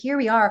here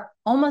we are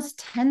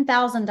almost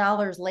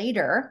 $10,000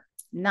 later,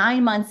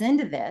 9 months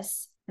into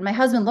this. And my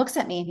husband looks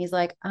at me and he's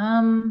like,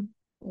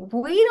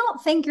 we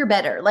don't think you're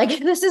better. Like,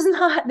 this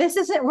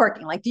isn't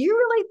working. Like, do you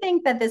really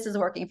think that this is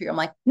working for you? I'm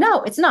like,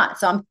 no, it's not.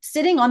 So I'm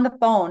sitting on the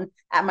phone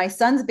at my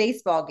son's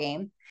baseball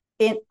game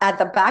at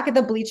the back of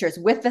the bleachers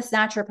with the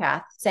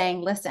naturopath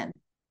saying, listen,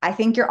 I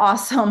think you're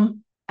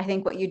awesome. I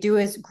think what you do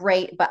is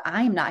great, but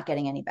I'm not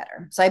getting any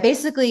better. So I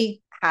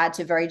basically had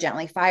to very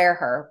gently fire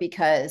her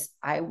because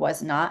I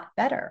was not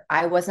better.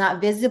 I was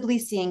not visibly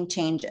seeing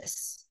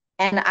changes.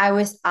 And I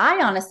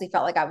honestly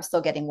felt like I was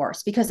still getting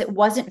worse because it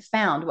wasn't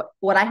found.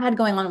 What I had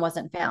going on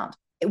wasn't found.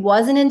 It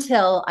wasn't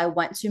until I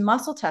went to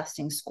muscle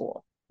testing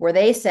school where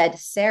they said,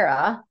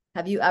 Sarah,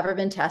 have you ever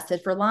been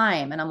tested for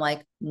Lyme? And I'm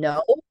like,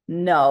 no,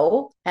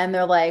 no. And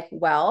they're like,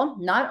 well,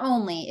 not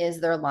only is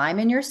there Lyme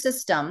in your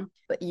system,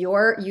 but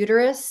your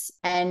uterus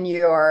and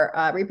your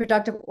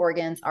reproductive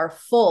organs are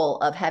full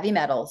of heavy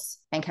metals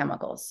and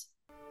chemicals.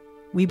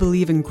 We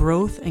believe in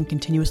growth and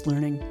continuous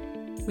learning.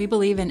 We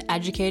believe in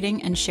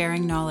educating and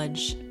sharing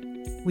knowledge.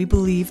 We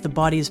believe the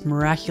body is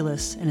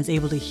miraculous and is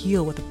able to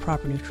heal with the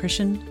proper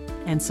nutrition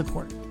and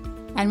support.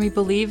 And we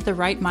believe the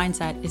right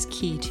mindset is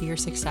key to your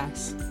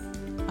success.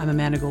 I'm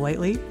Amanda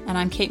Golightly. And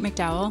I'm Kate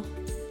McDowell.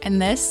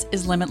 And this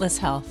is Limitless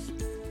Health.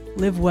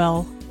 Live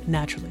well,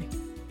 naturally.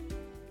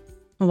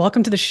 Well,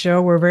 welcome to the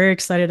show. We're very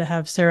excited to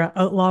have Sarah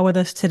Outlaw with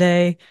us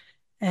today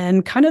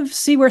and kind of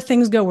see where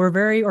things go. We're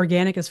very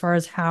organic as far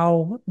as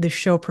how the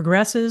show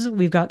progresses.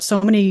 We've got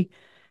so many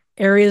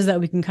areas that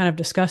we can kind of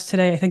discuss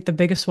today. I think the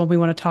biggest one we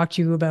want to talk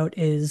to you about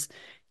is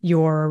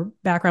your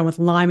background with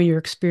Lyme and your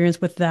experience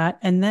with that,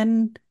 and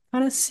then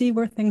kind of see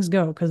where things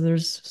go, because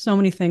there's so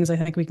many things I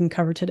think we can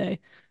cover today.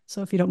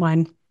 So if you don't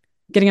mind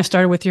getting us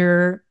started with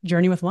your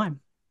journey with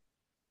Lyme.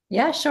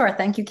 Yeah, sure.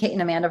 Thank you, Kate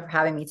and Amanda, for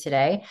having me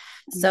today.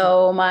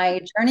 So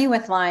my journey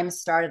with Lyme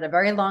started a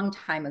very long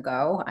time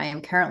ago. I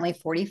am currently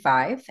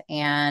 45.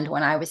 And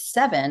when I was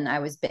 7, I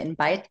was bitten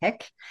by a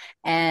tick.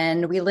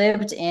 And we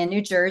lived in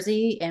New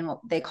Jersey in what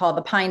they call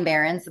the Pine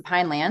Barrens, the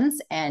Pine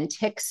Lands, and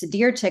ticks,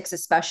 deer ticks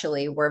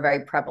especially, were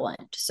very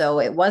prevalent.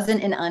 So it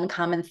wasn't an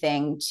uncommon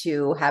thing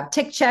to have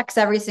tick checks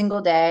every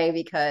single day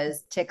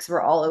because ticks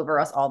were all over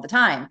us all the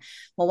time.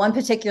 Well, one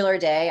particular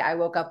day, I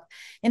woke up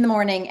in the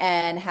morning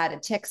and had a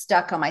tick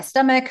stuck on my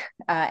stomach.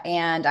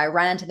 And I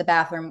ran into the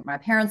bathroom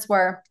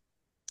where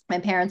my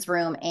parents'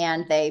 room,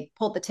 and they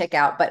pulled the tick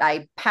out, but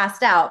I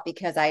passed out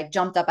because I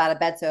jumped up out of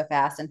bed so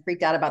fast and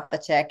freaked out about the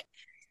tick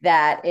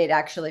that it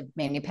actually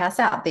made me pass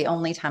out. The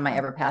only time I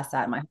ever passed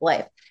out in my whole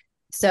life.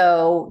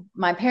 So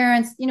my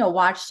parents,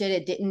 watched it.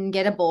 It didn't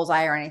get a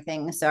bullseye or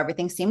anything. So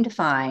everything seemed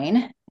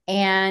fine.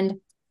 And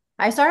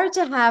I started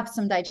to have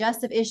some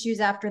digestive issues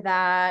after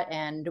that.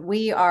 And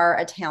we are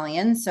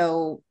Italian.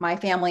 So my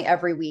family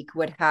every week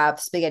would have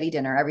spaghetti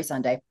dinner every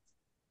Sunday.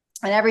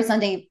 And every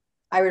Sunday,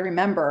 I would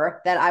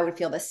remember that I would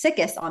feel the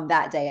sickest on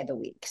that day of the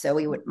week. So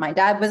my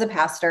dad was a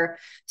pastor.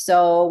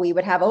 So we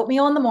would have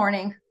oatmeal in the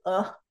morning.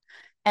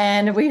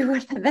 And we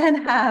would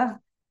then have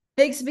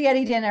big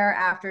spaghetti dinner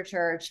after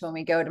church when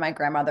we go to my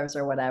grandmother's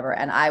or whatever.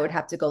 And I would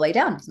have to go lay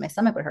down because my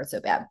stomach would hurt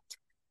so bad.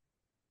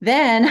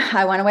 Then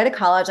I went away to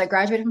college. I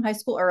graduated from high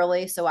school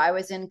early. So I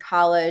was in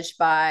college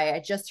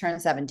I just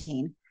turned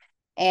 17.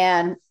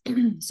 And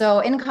so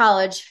in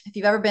college, if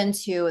you've ever been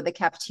to the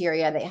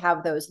cafeteria, they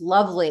have those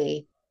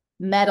lovely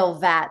metal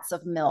vats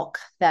of milk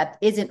that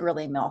isn't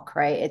really milk,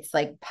 right? It's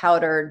like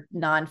powdered,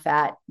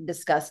 non-fat,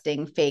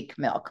 disgusting, fake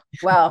milk.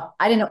 Well,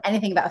 I didn't know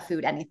anything about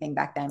food, anything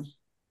back then.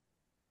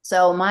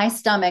 So my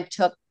stomach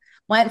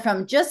went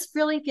from just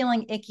really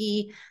feeling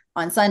icky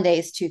on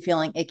Sundays to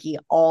feeling icky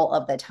all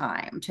of the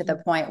time, to the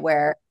point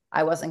where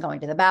I wasn't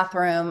going to the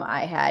bathroom.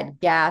 I had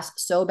gas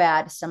so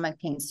bad, stomach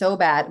pain so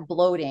bad,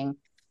 bloating,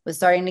 was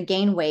starting to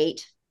gain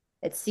weight.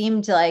 It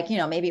seemed like,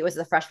 maybe it was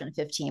the freshman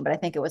 15, but I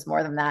think it was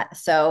more than that.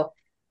 So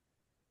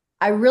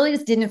I really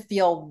just didn't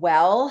feel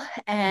well.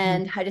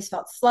 And I just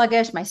felt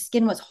sluggish. My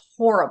skin was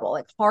horrible,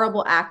 like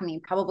horrible acne,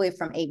 probably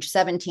from age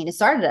 17. It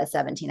started at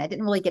 17. I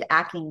didn't really get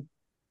acne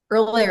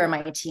earlier in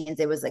my teens.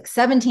 It was like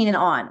 17 and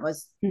on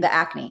was the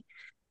acne.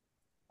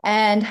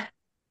 And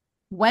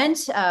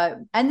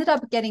ended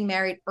up getting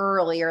married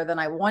earlier than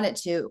I wanted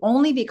to,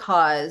 only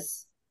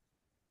because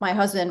my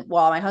husband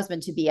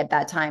to be at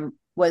that time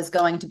was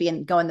going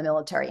to go in the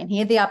military, and he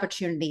had the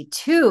opportunity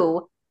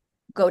to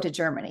go to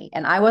Germany,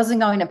 and I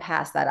wasn't going to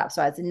pass that up.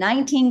 So I was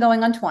 19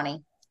 going on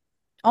 20,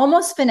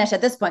 almost finished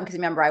at this point. Because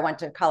remember, I went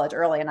to college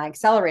early and I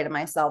accelerated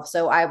myself.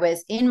 So I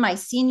was in my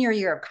senior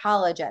year of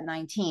college at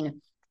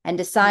 19 and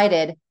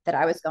decided that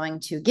I was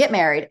going to get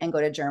married and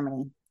go to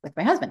Germany with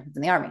my husband, who's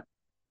in the Army.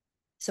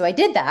 So I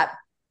did that.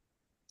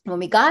 When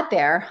we got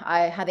there,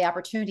 I had the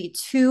opportunity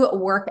to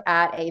work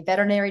at a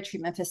veterinary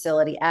treatment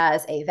facility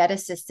as a vet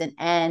assistant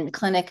and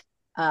clinic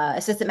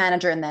assistant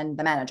manager, and then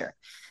the manager.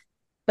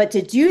 But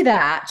to do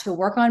that, to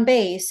work on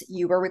base,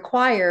 you were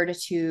required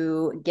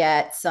to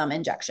get some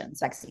injections,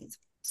 vaccines.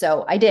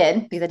 So I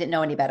did, because I didn't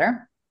know any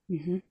better.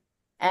 And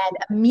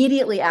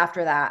immediately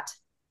after that,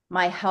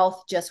 my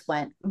health just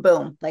went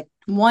boom, like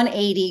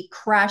 180,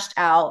 crashed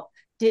out,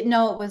 didn't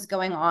know what was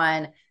going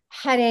on,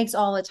 headaches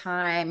all the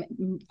time,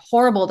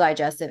 horrible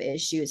digestive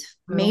issues,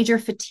 Oh. major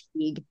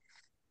fatigue,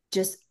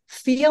 just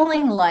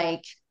feeling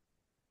like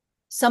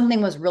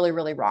something was really,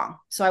 really wrong.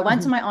 So I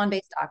went to Mhm. my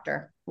on-base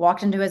doctor,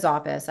 walked into his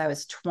office. I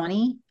was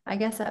 20, I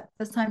guess at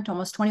this time, to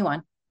almost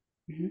 21.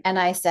 Mhm. And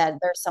I said,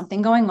 there's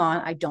something going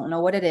on. I don't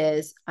know what it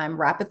is. I'm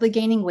rapidly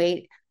gaining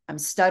weight. I'm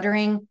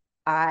stuttering.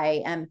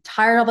 I am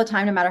tired all the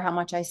time, no matter how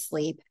much I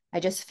sleep. I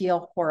just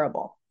feel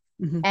horrible.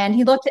 Mhm. And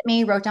he looked at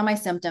me, wrote down my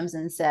symptoms,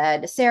 and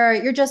said, Sarah,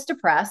 you're just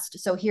depressed.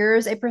 So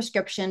here's a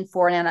prescription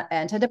for an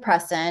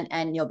antidepressant,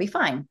 and you'll be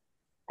fine.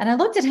 And I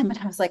looked at him and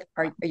I was like,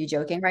 are you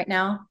joking right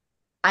now?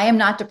 I am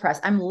not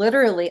depressed. I'm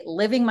literally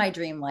living my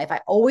dream life.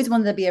 I always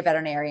wanted to be a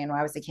veterinarian when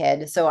I was a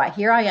kid. So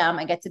here I am.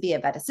 I get to be a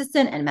vet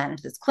assistant and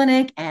manage this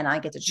clinic, and I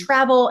get to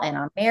travel, and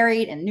I'm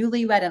married and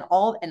newlywed and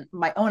all in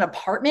my own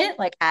apartment,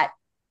 like at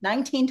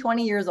 19,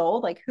 20 years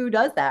old. Like, who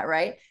does that?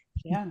 Right.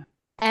 Yeah.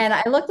 And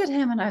I looked at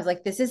him and I was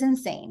like, this is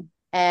insane.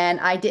 And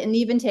I didn't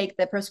even take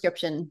the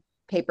prescription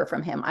paper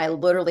from him. I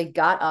literally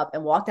got up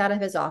and walked out of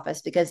his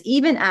office because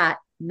even at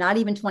not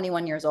even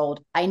 21 years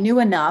old, I knew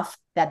enough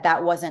that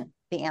that wasn't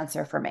the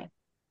answer for me.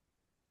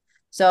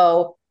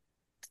 So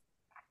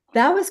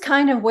that was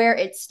kind of where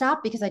it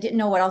stopped because I didn't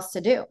know what else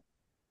to do.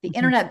 The Mhm.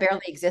 internet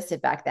barely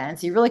existed back then.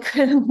 So you really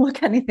couldn't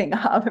look anything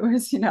up. It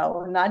was,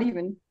 not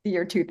even the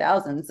year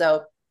 2000.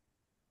 So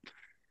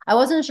I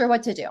wasn't sure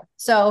what to do.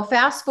 So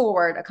fast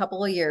forward a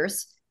couple of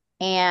years,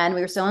 and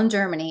we were still in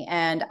Germany,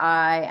 and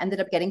I ended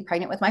up getting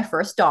pregnant with my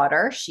first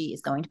daughter. She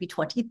is going to be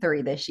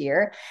 23 this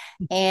year.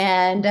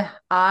 And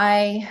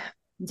I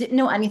didn't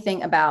know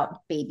anything about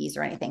babies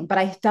or anything, but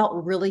I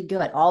felt really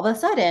good. All of a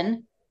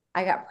sudden,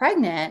 I got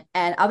pregnant,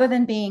 and other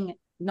than being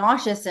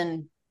nauseous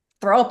and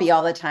throw up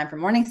all the time from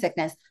morning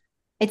sickness,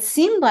 it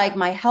seemed like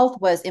my health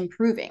was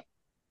improving.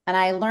 And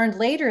I learned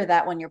later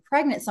that when you're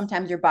pregnant,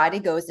 sometimes your body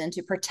goes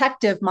into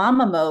protective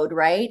mama mode,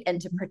 right?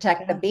 And to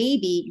protect the Yeah.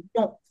 baby, you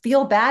don't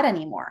feel bad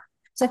anymore.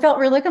 So I felt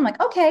really good. I'm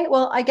like, okay,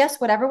 well, I guess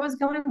whatever was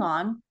going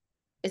on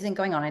isn't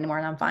going on anymore,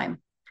 and I'm fine.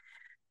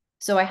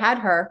 So I had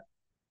her.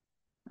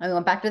 I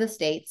went back to the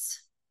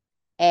States,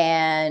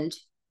 and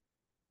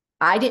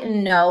I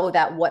didn't know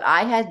that what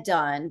I had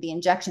done, the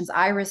injections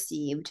I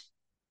received,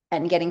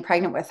 and getting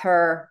pregnant with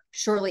her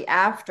shortly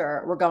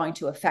after were going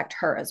to affect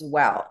her as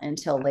well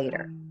until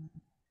later. Um,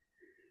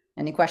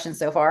 Any questions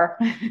so far?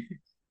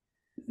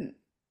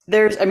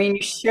 I mean,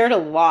 you shared a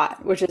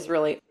lot, which is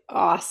really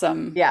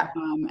awesome. Yeah,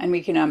 And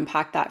we can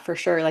unpack that for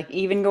sure. Like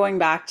even going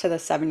back to the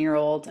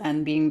 7-year-old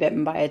and being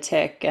bitten by a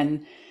tick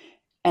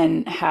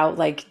and how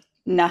like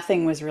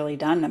nothing was really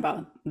done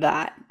about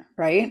that,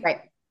 right?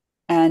 right.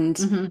 And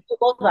Mm-hmm.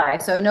 Bullseye.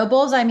 So no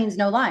bullseye means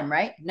no Lyme,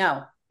 right?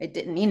 No, it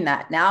didn't mean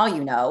that. Now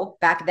you know.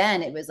 Back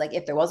then, it was like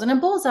if there wasn't a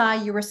bullseye,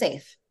 you were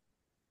safe.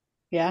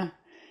 yeah.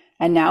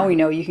 And now Yeah, we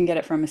know you can get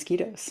it from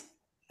mosquitoes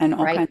and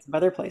all right. kinds of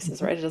other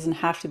places, right? It doesn't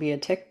have to be a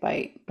tick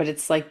bite, but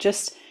it's like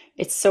just,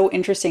 it's so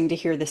interesting to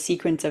hear the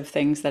sequence of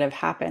things that have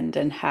happened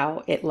and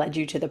how it led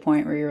you to the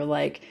point where you're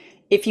like,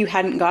 if you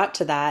hadn't got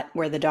to that,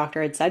 where the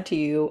doctor had said to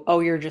you,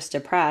 oh, you're just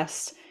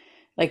depressed,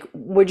 like,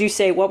 would you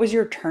say, what was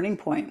your turning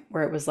point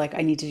where it was like,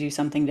 I need to do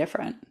something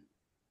different?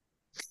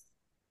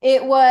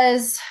 It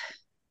was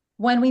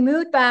when we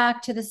moved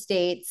back to the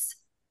States.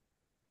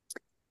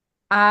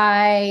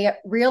 I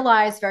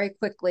realized very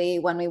quickly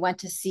when we went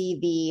to see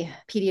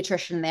the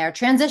pediatrician there,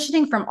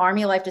 transitioning from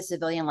army life to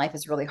civilian life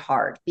is really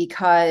hard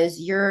because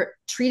you're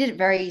treated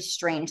very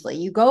strangely.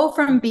 You go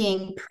from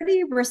being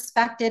pretty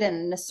respected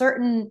and a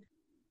certain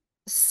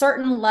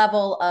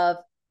level of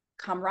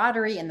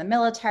camaraderie in the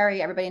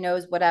military, everybody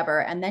knows whatever,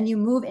 and then you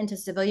move into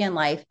civilian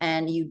life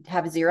and you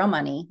have zero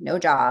money, no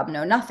job,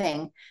 no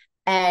nothing,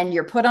 and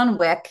you're put on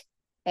WIC,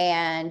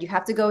 and you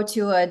have to go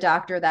to a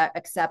doctor that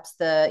accepts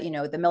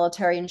the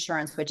military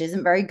insurance, which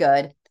isn't very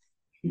good,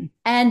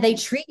 and they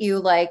treat you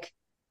like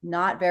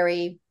not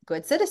very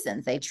good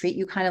citizens. They treat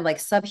you kind of like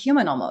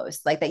subhuman,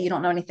 almost like that you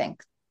don't know anything.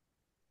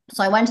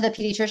 So I went to the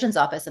pediatrician's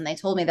office and they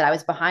told me that I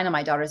was behind on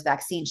my daughter's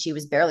vaccine. She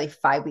was barely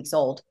 5 weeks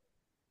old.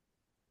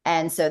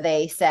 And so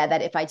they said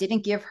that if I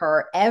didn't give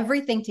her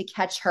everything to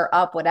catch her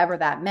up, whatever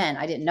that meant,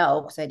 I didn't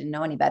know because I didn't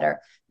know any better.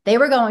 They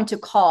were going to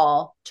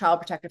call Child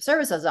Protective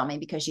Services on me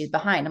because she's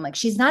behind. I'm like,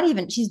 she's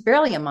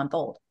barely a month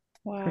old.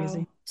 Wow.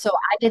 Crazy. So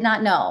I did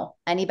not know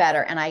any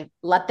better. And I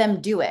let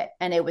them do it.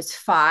 And it was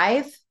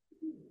 5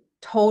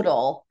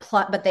 total,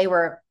 but they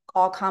were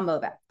all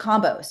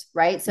combos,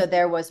 right? So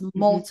there was Mhm.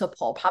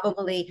 multiple,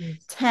 probably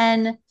Jeez.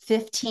 10,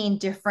 15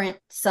 different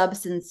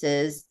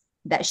substances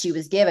that she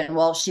was given.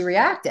 Well, she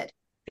reacted.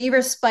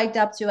 Fever spiked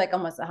up to like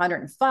almost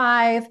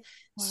 105, Wow.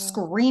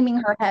 screaming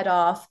her head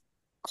off.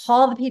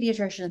 Call the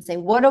pediatrician and say,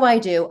 what do I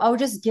do? Oh,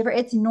 just give her,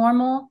 it's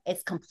normal.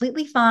 It's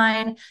completely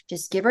fine.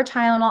 Just give her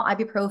Tylenol,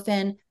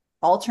 ibuprofen,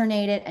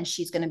 alternate it, and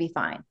she's going to be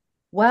fine.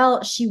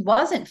 Well, she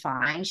wasn't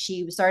fine.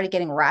 She started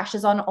getting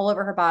rashes on all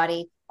over her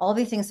body. All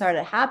these things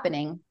started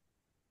happening.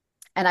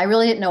 And I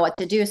really didn't know what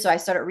to do. So I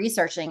started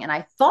researching and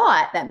I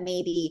thought that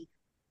maybe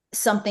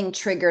something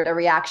triggered a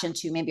reaction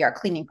to maybe our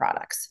cleaning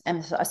products.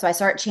 And so I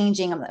start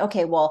changing. I'm like,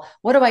 okay, well,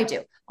 what do I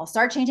do? I'll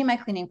start changing my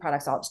cleaning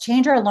products. I'll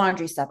change our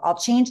laundry stuff. I'll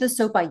change the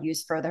soap I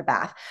use for their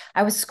bath.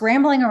 I was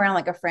scrambling around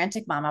like a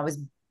frantic mom. I was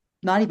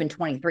not even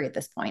 23 at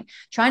this point,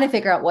 trying to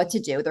figure out what to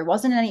do. There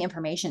wasn't any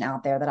information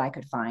out there that I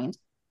could find.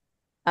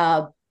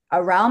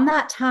 Around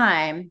that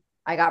time,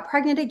 I got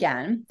pregnant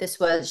again.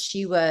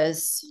 She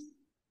was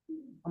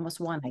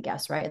almost one, I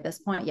guess, right? At this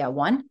point. Yeah,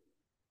 one.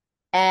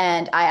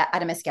 And I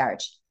had a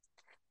miscarriage.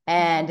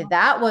 And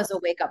that was a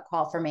wake up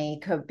call for me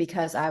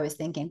because I was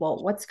thinking,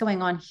 well, what's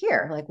going on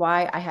here? Like,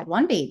 why I had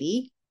one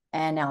baby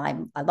and now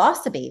I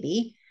lost a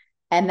baby.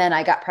 And then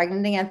I got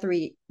pregnant again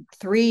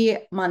three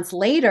months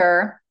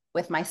later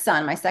with my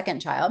son, my second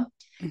child.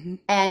 Mm-hmm.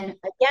 And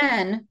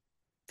again,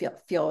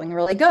 feeling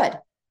really good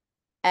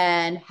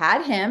and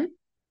had him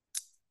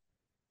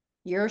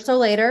a year or so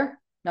later,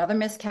 another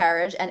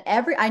miscarriage. And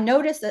I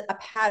noticed a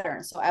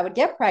pattern. So I would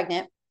get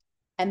pregnant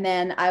and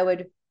then I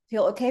would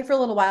feel okay for a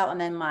little while.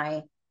 And then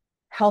my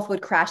health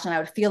would crash and I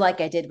would feel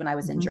like I did when I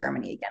was in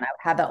Germany again. I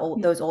would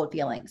have those old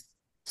feelings.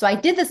 So I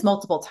did this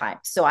multiple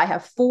times. So I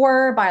have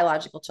 4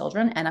 biological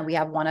children and we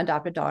have 1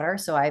 adopted daughter.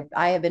 So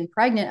I have been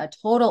pregnant a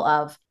total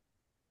of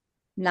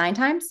 9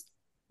 times.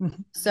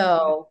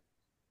 So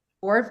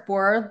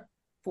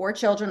four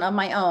children of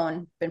my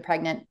own, been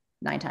pregnant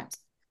 9 times.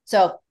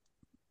 So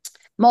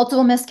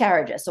multiple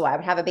miscarriages. So I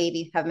would have a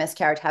baby, have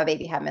miscarriage, have a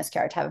baby, have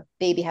miscarriage, have a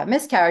baby, have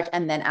miscarriage.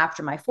 And then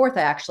after my 4th,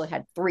 I actually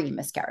had 3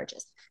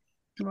 miscarriages.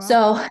 Wow.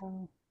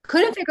 So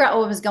couldn't figure out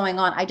what was going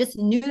on. I just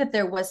knew that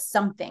there was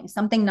something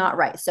not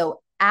right.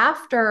 So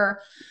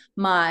after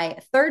my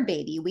 3rd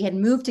baby, we had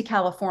moved to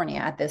California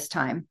at this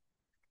time.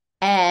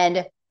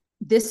 And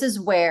this is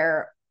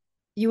where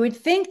you would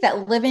think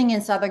that living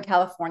in Southern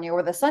California,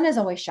 where the sun is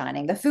always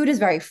shining, the food is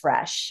very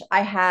fresh.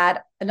 I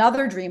had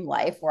another dream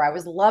life where I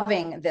was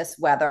loving this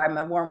weather. I'm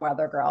a warm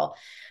weather girl.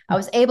 I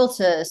was able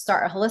to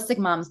start a holistic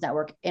moms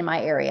network in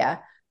my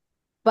area.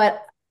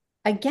 But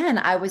again,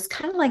 I was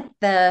kind of like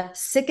the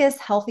sickest,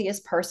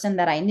 healthiest person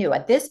that I knew.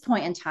 At this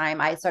point in time,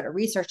 I started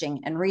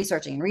researching and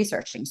researching and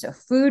researching. So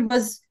food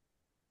was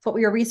what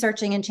we were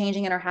researching and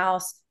changing in our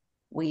house.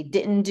 We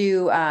didn't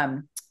do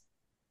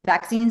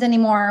vaccines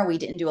anymore. We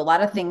didn't do a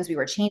lot of things. We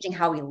were changing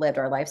how we lived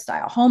our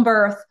lifestyle, home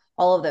birth,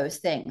 all of those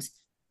things.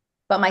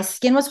 But my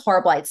skin was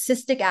horrible. I had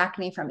cystic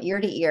acne from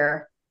ear to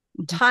ear,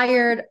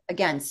 tired,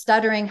 again,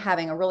 stuttering,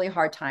 having a really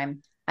hard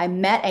time. I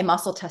met a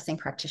muscle testing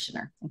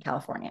practitioner in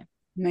California.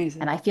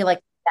 Amazing. And I feel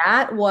like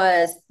that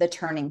was the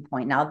turning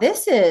point. Now,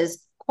 this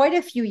is quite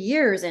a few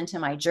years into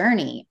my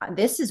journey.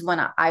 This is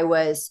when I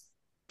was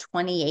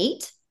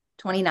 28,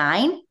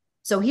 29.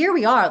 So here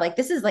we are. Like,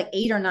 this is like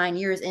 8 or 9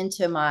 years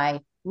into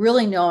my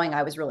really knowing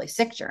I was really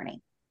sick journey.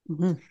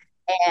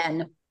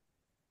 And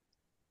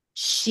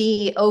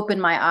she opened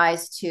my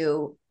eyes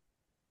to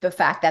the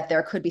fact that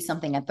there could be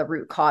something at the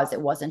root cause. It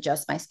wasn't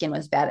just my skin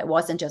was bad. It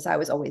wasn't just I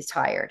was always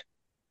tired.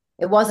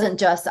 It wasn't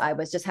just I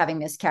was just having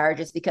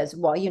miscarriages because,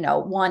 well,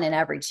 1 in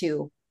every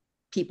 2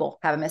 people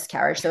have a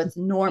miscarriage. So it's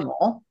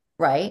normal,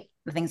 right?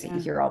 The things that you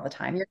hear all the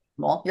time. You're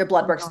normal. Your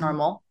blood work's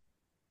normal.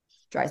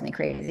 Drives me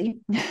crazy.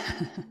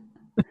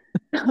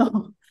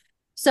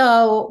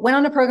 So went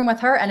on a program with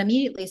her and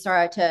immediately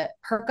started to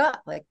perk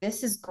up. Like,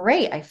 this is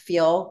great. I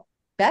feel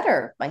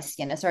better. My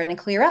skin is starting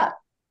to clear up.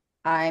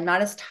 I'm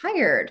not as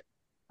tired.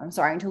 I'm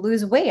starting to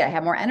lose weight. I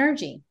have more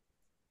energy.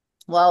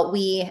 Well,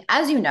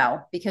 as you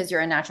know, because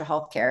you're in natural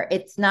health care,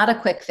 it's not a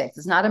quick fix.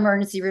 It's not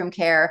emergency room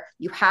care.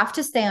 You have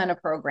to stay on a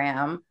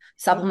program,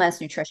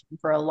 supplements, nutrition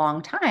for a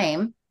long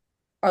time,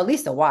 or at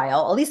least a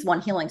while, at least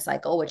one healing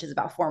cycle, which is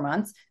about 4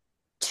 months,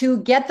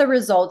 to get the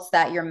results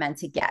that you're meant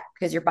to get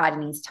because your body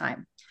needs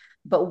time.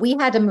 But we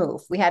had to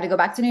move. We had to go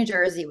back to New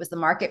Jersey. It was the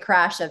market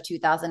crash of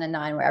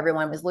 2009 where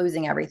everyone was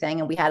losing everything.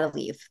 And we had to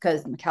leave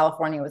because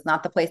California was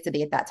not the place to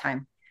be at that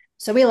time.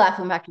 So we left,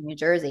 went back to New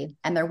Jersey,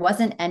 and there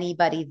wasn't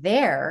anybody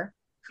there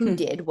who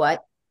did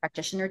what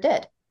practitioner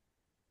did.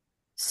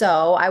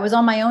 So I was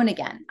on my own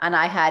again. And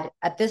I had,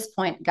 at this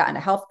point, gotten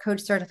a health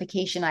coach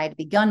certification. I had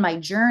begun my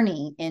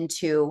journey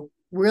into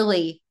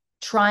really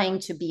trying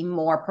to be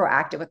more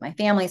proactive with my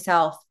family's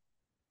health.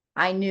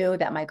 I knew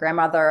that my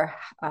grandmother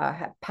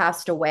had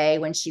passed away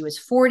when she was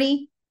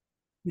 40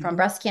 from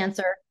breast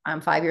cancer. I'm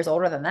 5 years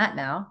older than that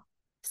now.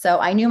 So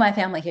I knew my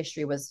family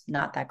history was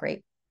not that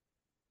great.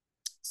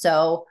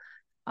 So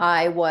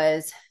I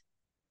was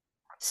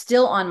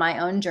still on my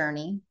own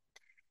journey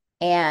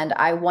and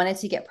I wanted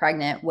to get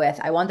pregnant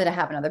I wanted to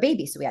have another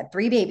baby. So we had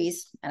 3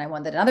 babies and I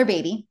wanted another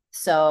baby.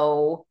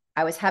 So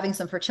I was having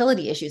some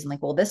fertility issues. I'm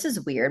like, well, this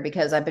is weird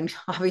because I've been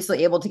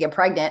obviously able to get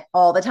pregnant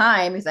all the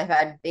time because I've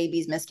had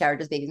babies,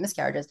 miscarriages,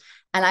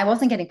 and I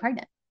wasn't getting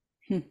pregnant.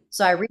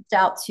 So I reached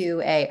out to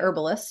a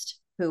herbalist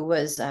who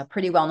was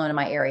pretty well known in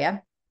my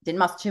area.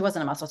 She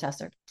wasn't a muscle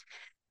tester.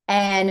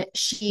 And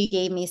she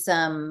gave me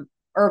some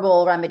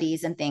herbal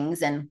remedies and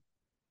things. And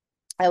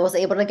I was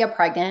able to get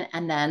pregnant.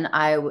 And then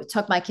I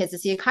took my kids to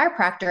see a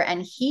chiropractor.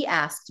 And he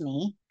asked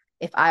me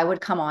if I would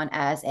come on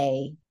as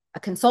a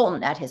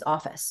consultant at his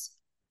office.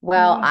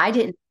 Well, I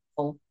didn't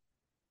know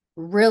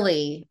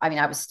really, I mean,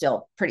 I was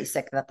still pretty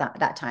sick at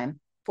that time.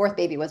 Fourth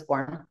baby was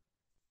born.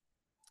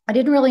 I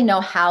didn't really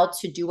know how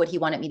to do what he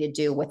wanted me to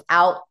do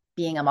without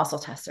being a muscle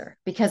tester,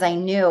 because I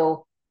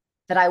knew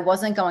that I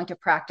wasn't going to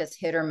practice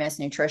hit or miss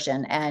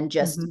nutrition and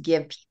just Hmm.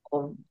 give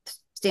people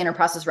standard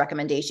process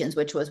recommendations,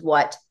 which was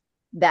what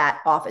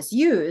that office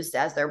used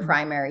as their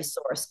primary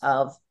source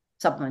of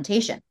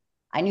supplementation.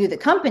 I knew the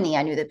company,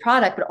 I knew the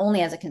product, but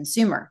only as a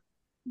consumer.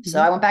 So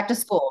Hmm. I went back to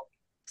school,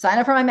 signed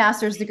up for my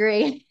master's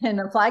degree in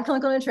applied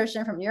clinical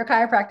nutrition from New York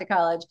Chiropractic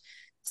College,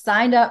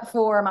 signed up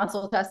for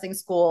muscle testing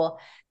school,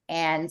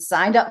 and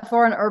signed up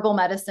for an herbal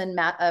medicine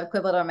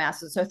equivalent of a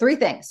master's. So three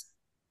things.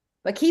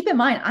 But keep in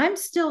mind, I'm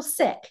still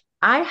sick.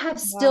 I have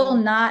still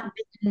Wow. not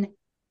been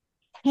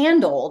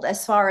handled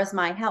as far as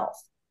my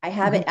health. I Hmm.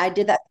 haven't, I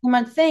did that 2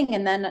 month thing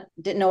and then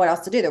didn't know what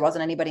else to do. There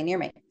wasn't anybody near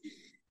me.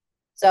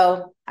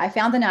 So I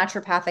found the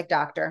naturopathic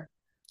doctor.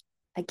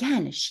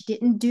 Again, she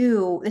didn't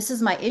do, this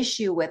is my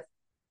issue with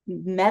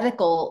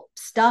medical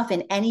stuff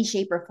in any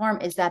shape or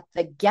form, is that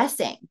the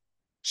guessing.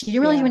 She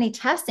didn't really do Yeah. any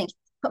testing. She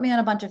put me on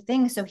a bunch of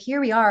things. So here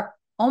we are,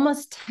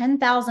 almost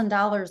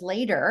 $10,000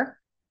 later,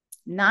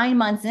 9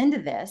 months into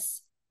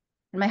this.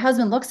 And my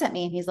husband looks at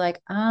me and he's like,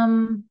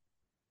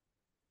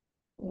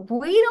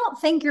 we don't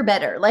think you're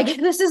better. Like,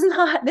 this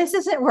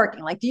isn't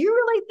working. Like, do you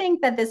really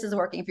think that this is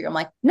working for you? I'm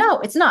like, no,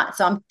 it's not.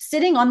 So I'm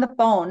sitting on the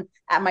phone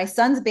at my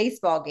son's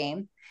baseball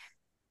game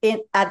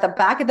at the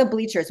back of the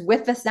bleachers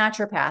with the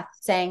naturopath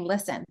saying,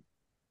 listen,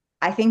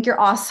 I think you're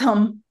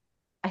awesome.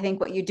 I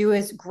think what you do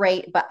is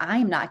great, but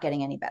I'm not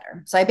getting any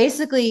better. So I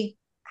basically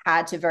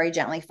had to very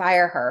gently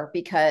fire her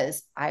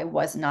because I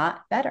was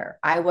not better.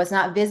 I was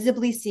not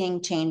visibly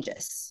seeing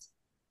changes.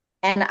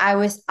 And I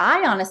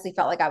honestly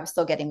felt like I was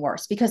still getting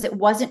worse because it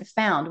wasn't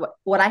found.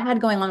 What I had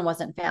going on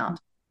wasn't found.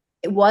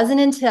 It wasn't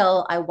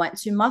until I went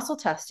to muscle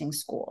testing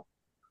school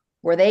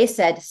where they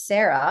said,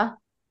 Sarah,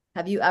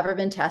 have you ever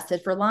been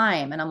tested for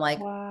Lyme? And I'm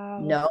like, Wow.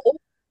 no,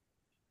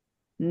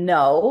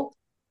 no.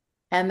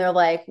 And they're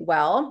like,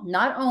 well,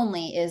 not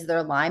only is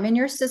there Lyme in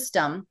your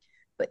system,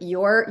 but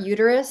your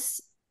uterus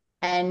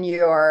and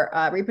your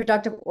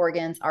reproductive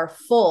organs are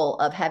full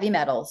of heavy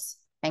metals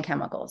and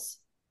chemicals.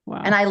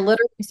 And Wow. I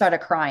literally started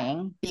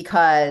crying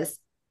because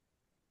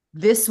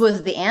this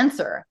was the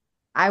answer.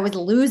 I was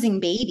losing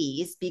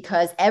babies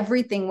because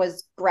everything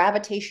was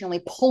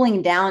gravitationally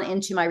pulling down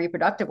into my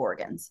reproductive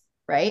organs,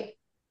 right?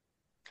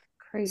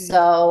 Crazy.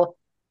 So,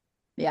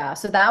 yeah,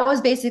 so that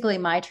was basically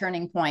my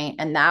turning point.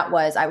 And that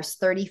was, I was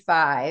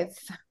 35.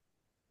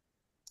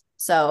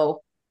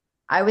 So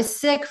I was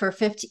sick for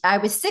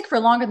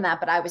longer than that,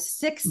 but I was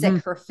sick Hmm.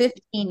 for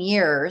 15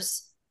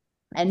 years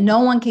and no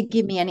one could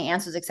give me any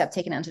answers except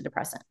take an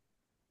antidepressant.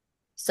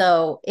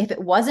 So if it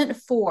wasn't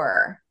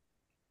for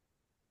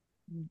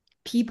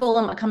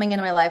people coming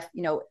into my life,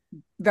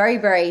 very,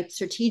 very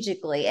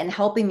strategically and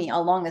helping me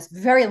along this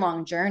very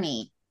long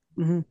journey,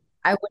 Hmm.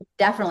 I would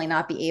definitely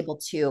not be able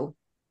to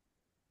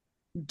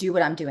do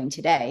what I'm doing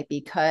today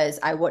because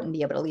I wouldn't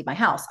be able to leave my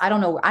house. I don't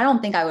know. I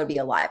don't think I would be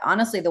alive.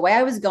 Honestly, the way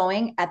I was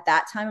going at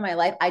that time in my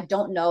life, I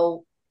don't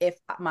know if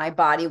my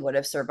body would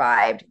have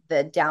survived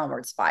the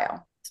downward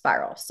spiral.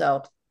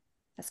 So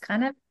that's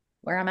kind of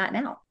where I'm at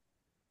now.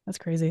 That's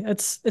crazy.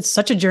 It's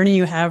such a journey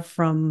you have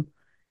from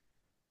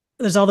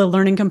there's all the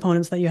learning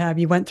components that you have.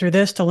 You went through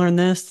this to learn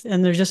this,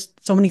 and there's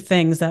just so many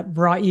things that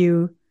brought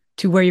you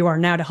to where you are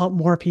now to help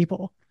more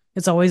people.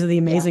 It's always the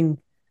Yeah. amazing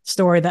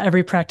story that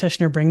every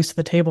practitioner brings to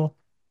the table.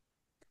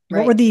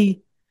 What were Right.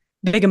 the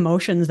big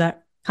emotions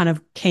that kind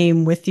of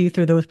came with you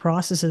through those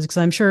processes? Because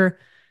I'm sure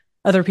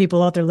other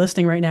people out there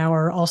listening right now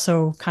are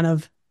also kind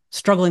of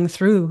struggling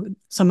through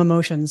some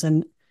emotions.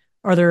 And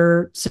are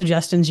there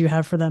suggestions you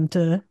have for them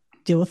to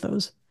deal with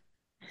those?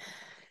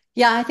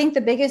 Yeah. I think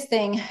the biggest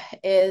thing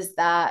is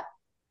that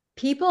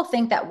people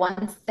think that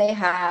once they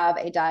have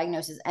a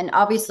diagnosis, and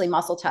obviously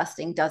muscle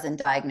testing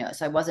doesn't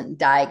diagnose. I wasn't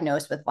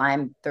diagnosed with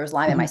Lyme. There was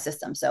Lyme in my Mhm.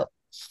 system. So,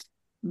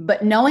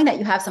 but knowing that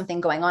you have something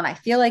going on, I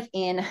feel like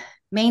in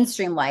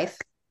mainstream life,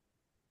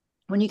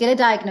 when you get a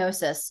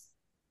diagnosis,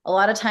 a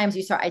lot of times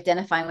you start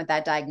identifying with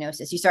that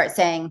diagnosis. You start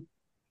saying,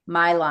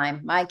 my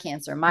Lyme, my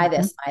cancer, my Mhm.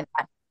 this, my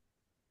that.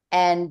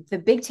 And the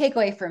big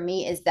takeaway for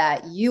me is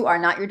that you are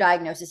not your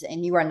diagnosis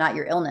and you are not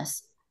your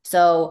illness.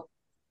 So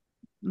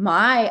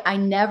I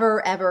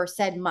never ever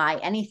said my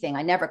anything.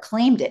 I never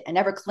claimed it. I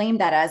never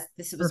claimed that as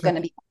this was going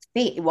to Perfect. be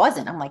fate. It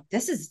wasn't. I'm like,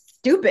 this is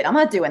stupid. I'm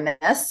not doing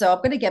this. So I'm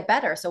going to get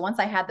better. So once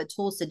I had the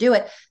tools to do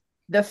it,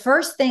 the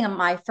first thing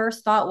my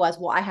first thought was,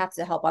 well, I have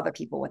to help other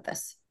people with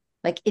this.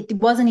 Like it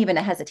wasn't even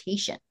a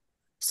hesitation.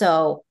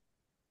 So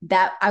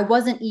that I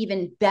wasn't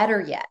even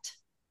better yet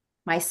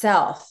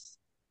myself.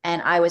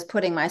 And I was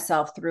putting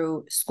myself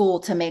through school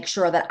to make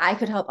sure that I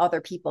could help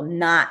other people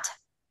not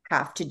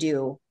have to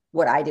do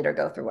what I did or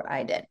go through what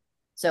I did.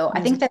 So I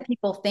think Amazing. that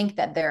people think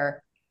that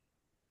they're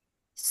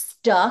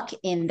stuck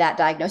in that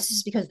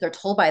diagnosis because they're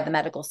told by the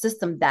medical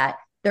system that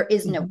there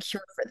is no Mhm.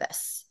 cure for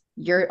this.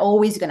 You're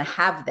always going to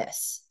have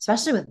this,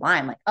 especially with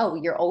Lyme. Like,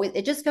 oh,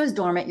 it just goes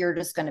dormant. You're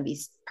just going to be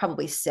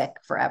probably sick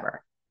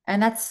forever.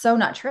 And that's so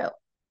not true.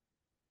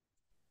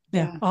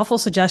 Yeah. Yeah. Awful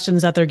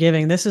suggestions that they're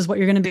giving. This is what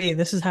you're going to be.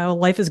 This is how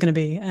life is going to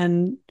be.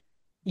 And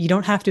you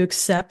don't have to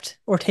accept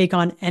or take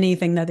on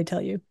anything that they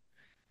tell you.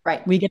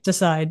 Right. We get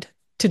decide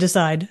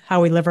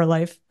how we live our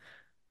life,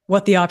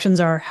 what the options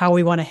are, how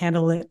we want to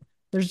handle it.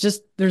 There's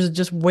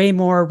just way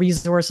more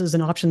resources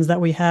and options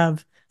that we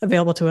have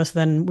available to us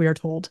than we are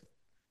told.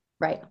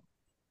 Right.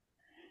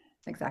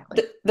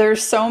 Exactly.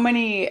 There's so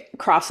many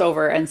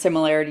crossover and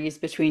similarities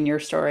between your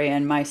story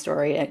and my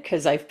story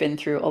because I've been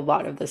through a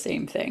lot of the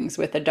same things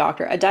with a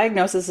doctor. A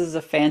diagnosis is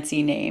a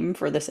fancy name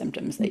for the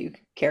symptoms that you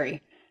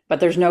carry, but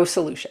there's no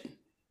solution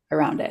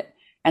around it.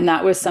 And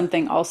that was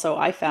something also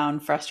I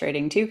found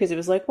frustrating too, because it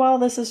was like, well,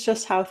 this is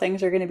just how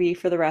things are going to be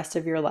for the rest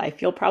of your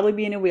life. You'll probably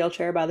be in a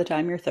wheelchair by the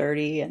time you're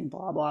 30 and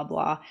blah, blah,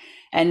 blah.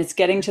 And it's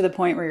getting to the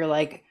point where you're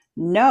like,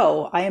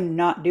 no, I am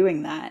not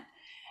doing that.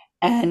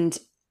 And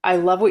I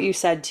love what you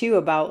said too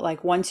about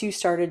like once you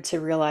started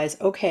to realize,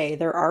 okay,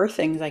 there are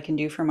things I can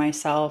do for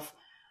myself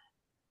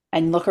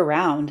and look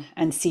around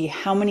and see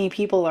how many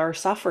people are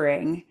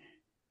suffering,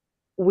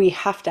 we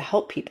have to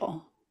help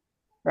people,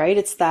 right?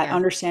 It's that Yeah.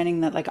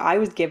 understanding that like I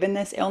was given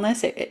this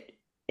illness,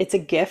 it's a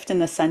gift in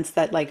the sense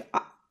that like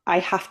I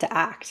have to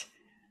act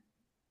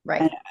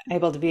and Right.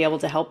 able to be able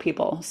to help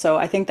people. So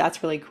I think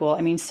that's really cool.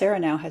 I mean, Sarah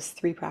now has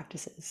 3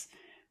 practices,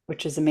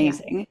 which is Yeah.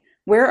 amazing.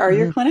 Where are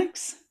your Mhm.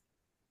 clinics?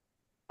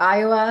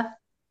 Iowa,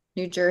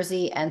 New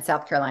Jersey, and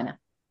South Carolina.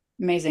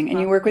 Amazing. And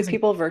you Wow, work with amazing.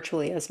 people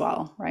virtually as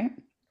well, right?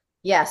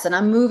 Yes, and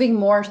I'm moving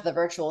more into the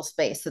virtual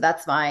space. So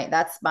that's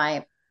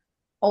my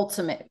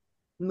ultimate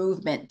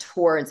movement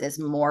towards is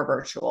more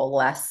virtual,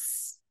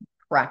 less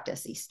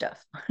practicey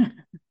stuff.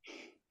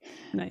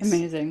 Nice.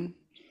 Amazing.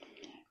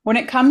 When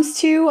it comes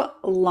to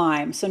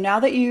Lyme, so now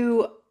that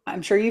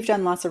I'm sure you've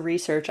done lots of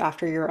research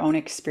after your own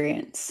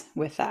experience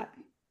with that,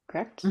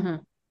 correct? Hmm.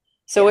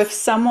 So if Yes.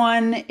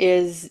 someone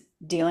is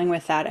dealing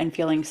with that and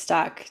feeling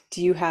stuck,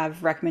 do you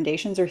have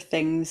recommendations or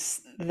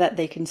things that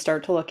they can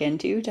start to look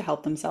into to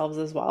help themselves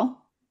as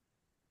well?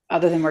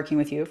 Other than working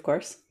with you, of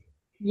course.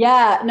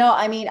 Yeah, no,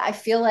 I mean, I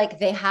feel like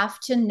they have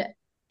to,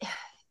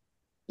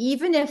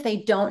 even if they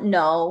don't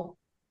know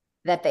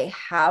that they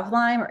have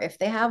Lyme or if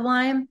they have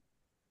Lyme,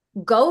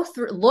 go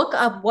through, look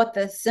up what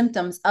the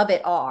symptoms of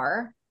it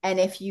are. And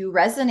if you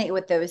resonate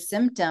with those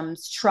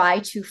symptoms, try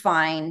to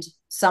find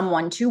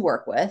someone to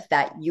work with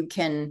that you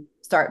can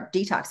start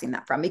detoxing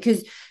that from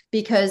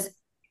because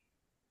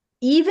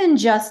even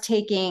just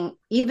taking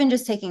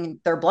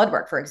their blood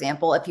work, for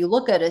example, if you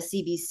look at a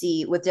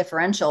CBC with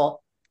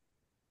differential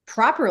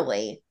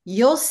properly,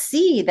 you'll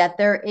see that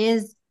there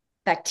is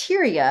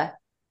bacteria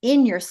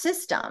in your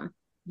system.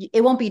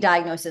 It won't be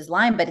diagnosed as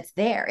Lyme, but it's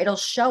there. It'll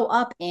show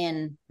up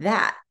in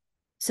that.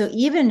 So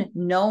even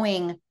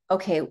knowing,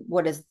 okay,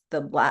 what do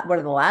the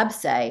labs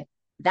say?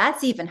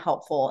 That's even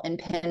helpful in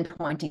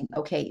pinpointing,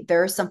 okay,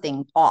 there's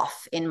something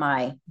off in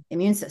my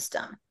immune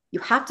system. You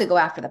have to go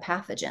after the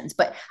pathogens,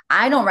 but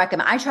I don't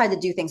recommend. I tried to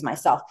do things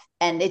myself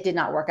and it did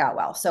not work out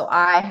well. So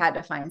I had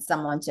to find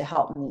someone to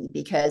help me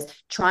because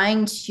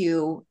trying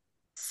to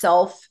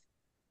self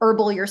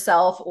herbal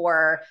yourself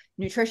or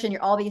nutrition,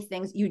 all these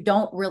things, you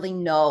don't really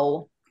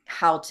know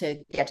how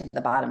to get to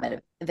the bottom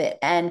of it.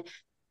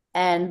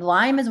 And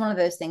Lyme is one of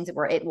those things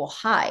where it will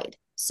hide. Mhm.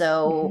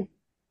 So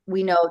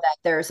we know that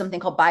there's something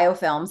called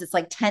biofilms. It's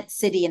like tent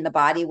city in the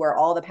body where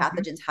all the Mhm.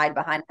 pathogens hide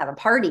behind, have a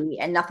party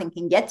and nothing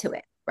can get to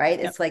it, right?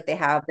 Yep. It's like they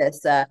have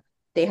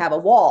a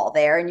wall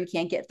there and you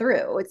can't get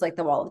through. It's like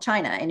the wall of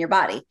China in your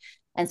body.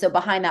 And so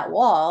behind that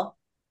wall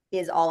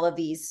is all of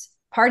these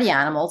party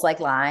animals like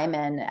Lyme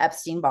and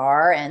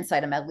Epstein-Barr and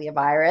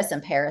cytomegalovirus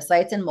and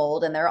parasites and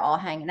mold, and they're all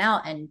hanging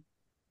out.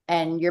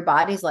 And your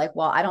body's like,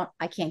 well,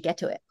 I can't get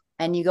to it.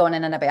 And you go in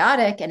an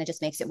antibiotic and it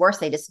just makes it worse.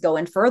 They just go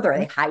in further,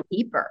 they hide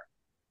deeper.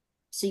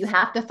 So you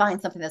have to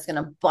find something that's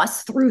going to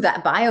bust through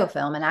that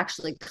biofilm and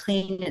actually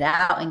clean it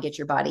out and get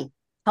your body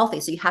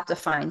healthy. So you have to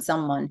find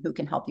someone who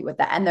can help you with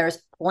that. And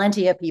there's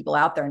plenty of people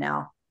out there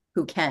now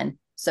who can.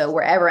 So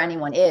wherever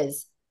anyone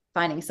is,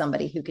 finding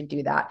somebody who can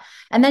do that.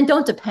 And then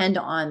don't depend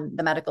on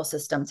the medical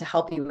system to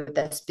help you with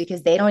this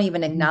because they don't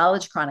even Mhm.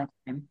 acknowledge chronic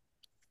Lyme.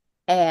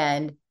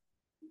 And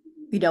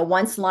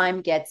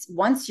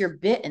once you're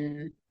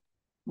bitten,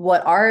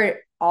 what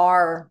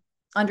our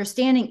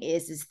understanding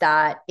is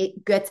that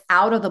it gets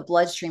out of the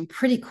bloodstream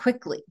pretty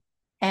quickly,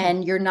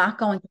 and you're not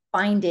going to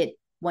find it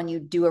when you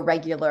do a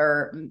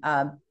regular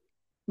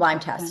Lyme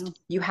test. Wow.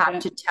 You have Yeah.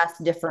 to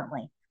test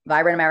differently.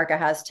 Vibrant America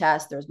has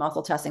tests. There's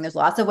muscle testing. There's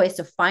lots of ways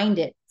to find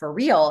it for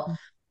real.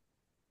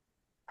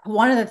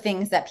 One of the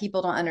things that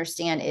people don't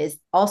understand is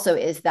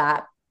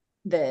that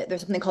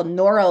there's something called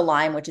neuro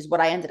Lyme, which is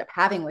what I ended up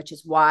having, which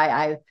is why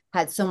I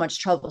had so much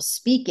trouble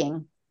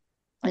speaking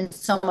and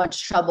so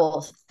much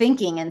trouble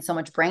thinking and so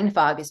much brain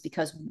fog is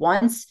because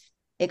once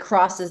it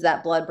crosses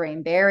that blood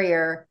brain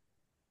barrier,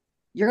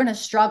 you're going to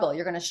struggle.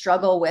 You're going to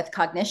struggle with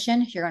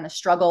cognition. You're going to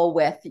struggle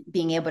with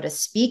being able to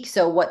speak.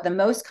 So, what the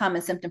most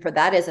common symptom for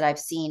that is that I've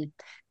seen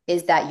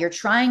is that you're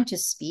trying to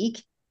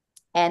speak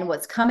and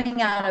what's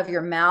coming out of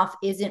your mouth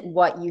isn't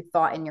what you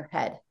thought in your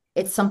head.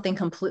 It's something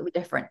completely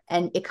different.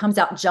 And it comes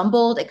out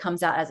jumbled. It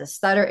comes out as a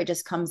stutter. It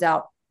just comes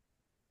out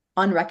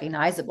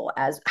unrecognizable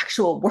as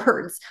actual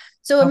words.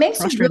 So it How makes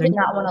you really frustrating.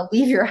 not want to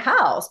leave your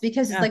house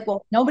because it's Yeah. like,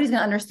 well, nobody's going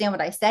to understand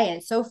what I say. And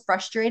it's so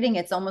frustrating.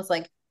 It's almost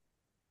like,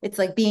 it's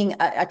like being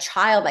a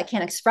child that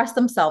can't express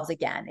themselves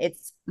again.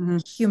 It's Hmm.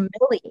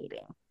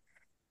 humiliating.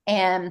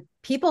 And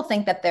people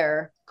think that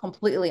they're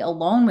completely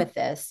alone with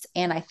this.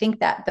 And I think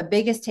that the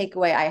biggest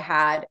takeaway I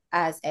had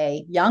as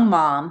a young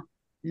mom,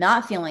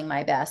 not feeling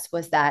my best,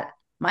 was that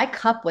my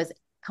cup was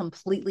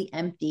completely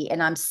empty.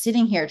 And I'm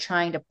sitting here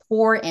trying to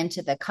pour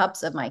into the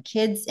cups of my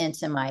kids,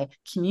 into my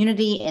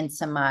community,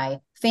 into my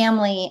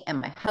family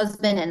and my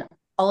husband, and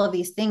all of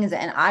these things.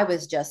 And I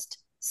was just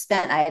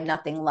spent, I had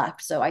nothing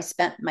left. So I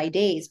spent my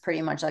days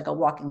pretty much like a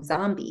walking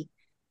zombie.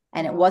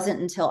 And it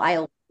wasn't until I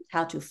learned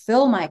how to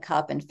fill my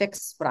cup and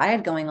fix what I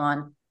had going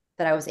on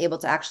that I was able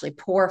to actually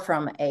pour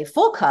from a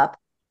full cup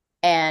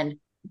and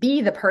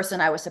be the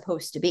person I was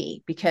supposed to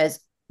be. Because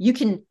you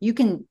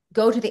can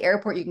go to the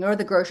airport, you can go to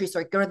the grocery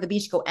store, go to the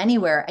beach, go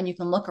anywhere, and you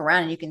can look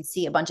around and you can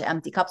see a bunch of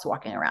empty cups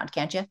walking around,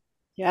 can't you?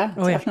 Yeah,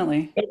 Oh yeah.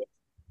 definitely. It,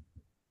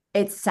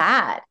 it's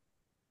sad.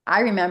 I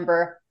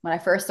remember when I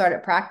first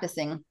started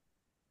practicing,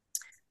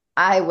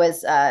 I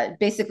was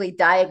basically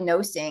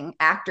diagnosing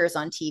actors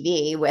on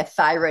TV with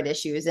thyroid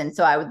issues, and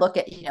so I would look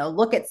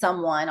at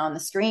someone on the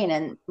screen,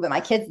 and my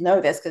kids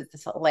know this because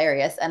it's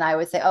hilarious. And I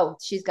would say, "Oh,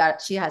 she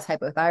has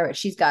hypothyroid.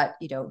 She's got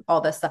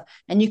all this stuff,"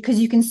 and because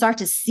you can start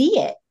to see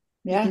it,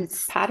 you Yeah, can,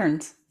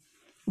 patterns.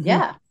 Hmm.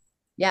 yeah,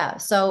 yeah.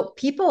 So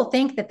people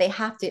think that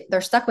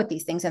they're stuck with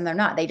these things and they're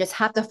not. They just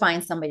have to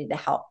find somebody to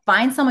help.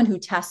 Find someone who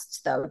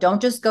tests though.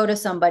 Don't just go to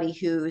somebody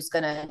who's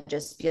going to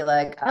just be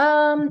like,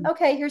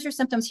 okay, here's your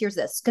symptoms. Here's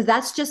this. Cause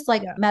that's just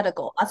like Yeah.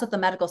 medical. That's what the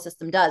medical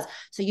system does.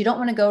 So you don't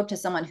want to go to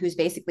someone who's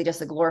basically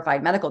just a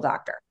glorified medical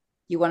doctor.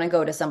 You want to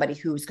go to somebody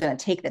who's going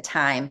to take the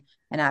time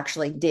and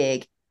actually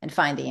dig and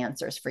find the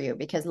answers for you,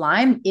 because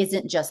Lyme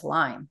isn't just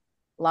Lyme.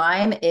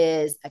 Lyme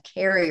is a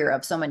carrier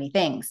of so many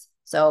things.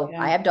 So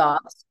Yeah. I have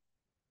dogs.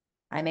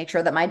 I make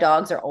sure that my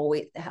dogs are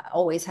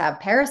always have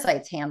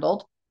parasites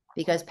handled,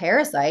 because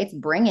parasites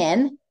bring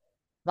in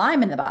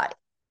Lyme in the body.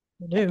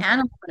 I And do.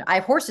 animal, I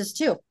have horses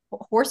too.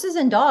 Horses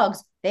and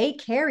dogs, they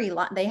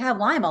have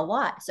Lyme a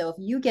lot. So if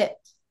you get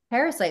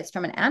parasites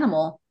from an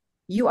animal,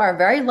 you are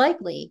very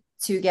likely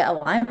to get a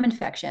Lyme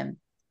infection.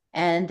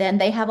 And then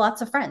they have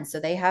lots of friends. So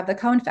they have the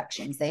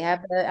co-infections, they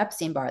have the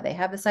Epstein-Barr, they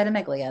have the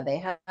cytomeglia, they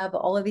have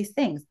all of these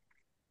things,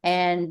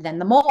 and then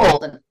the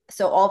mold. And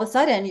so all of a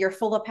sudden you're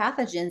full of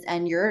pathogens,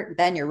 and you're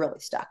really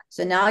stuck.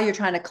 So now you're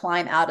trying to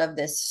climb out of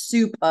this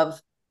soup of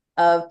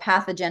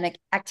pathogenic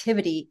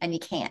activity, and you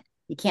can't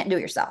do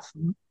it yourself.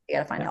 Mhm. You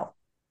got to find Yeah. help.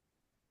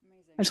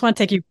 I just want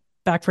to take you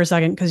back for a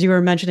second because you were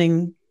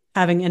mentioning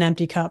having an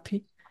empty cup.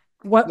 Yeah.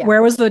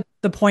 Where was the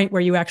point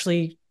where you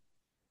actually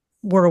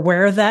were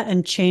aware of that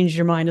and changed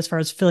your mind as far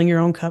as filling your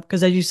own cup?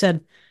 Because as you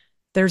said,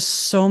 there's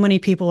so many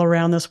people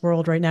around this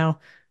world right now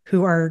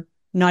who are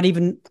not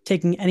even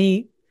taking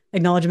any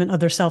acknowledgement of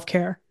their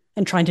self-care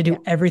and trying to Yeah.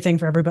 do everything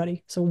for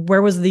everybody. So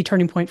where was the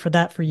turning point for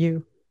that for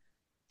you?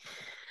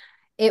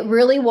 It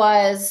really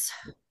was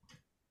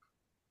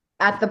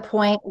at the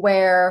point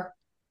where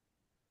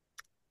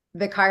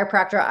the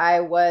chiropractor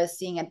I was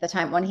seeing at the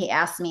time, when he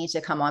asked me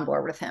to come on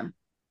board with him,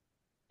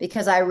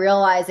 because I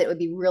realized it would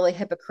be really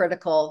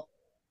hypocritical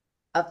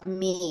of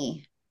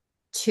me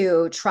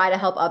to try to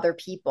help other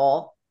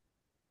people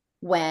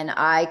when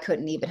I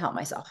couldn't even help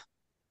myself.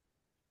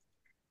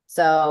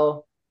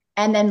 So,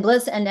 and then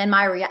listen, and then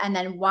and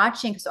then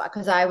watching, so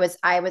because I was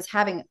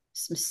having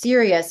some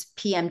serious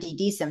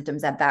PMDD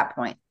symptoms at that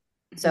point.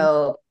 Mhm.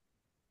 So,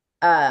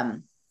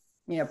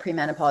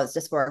 premenopause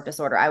dysphoric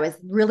disorder. I was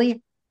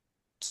really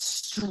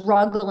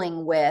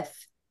struggling with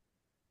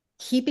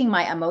keeping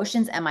my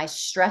emotions and my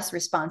stress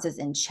responses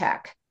in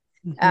check.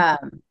 Mhm.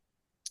 Um,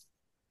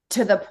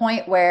 to the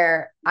point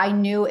where I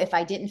knew if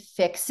I didn't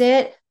fix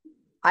it,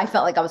 I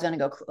felt like I was going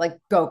to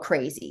go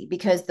crazy,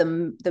 because the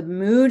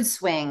mood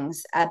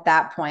swings at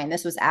that point,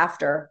 this was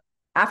after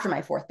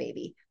my fourth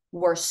baby,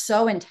 were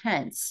so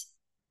intense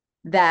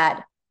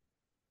that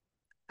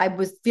I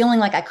was feeling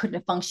like I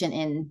couldn't function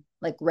in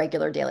like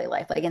regular daily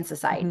life, like in Mhm.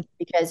 society,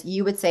 because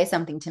you would say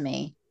something to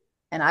me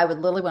and I would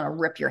literally want to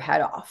rip your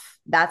head off.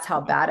 That's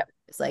how bad it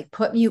was. Like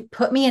put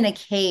me in a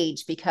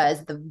cage,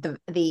 because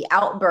the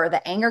outburst,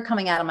 the anger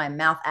coming out of my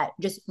mouth at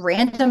just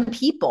random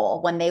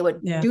people when they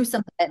would Yeah. do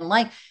something I didn't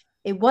like,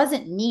 it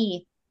wasn't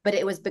me, but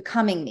it was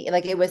becoming me.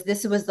 Like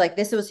this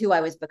was who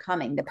I was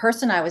becoming. The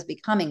person I was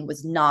becoming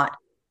was not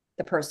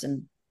the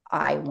person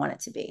I wanted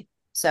to be.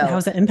 And how So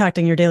is that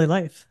impacting your daily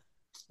life?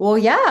 well,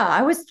 yeah,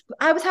 I was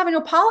having to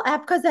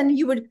apologize, because then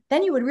you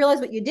would realize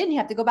what you did, and you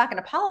have to go back and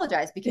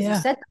apologize because you Yeah.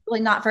 said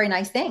really not very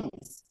nice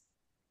things.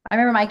 I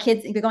remember my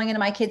kids going into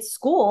my kids'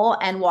 school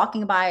and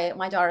walking by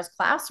my daughter's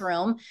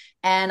classroom,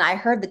 and I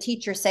heard the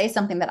teacher say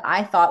something that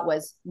I thought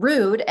was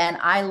rude, and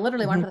I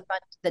literally went Mhm. to the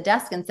front of the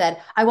desk and said,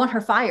 "I want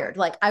her fired."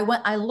 Like I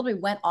literally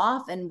went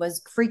off and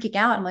was freaking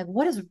out. I'm like,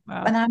 "What is?"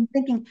 Wow. And I'm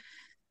thinking,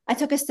 I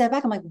took a step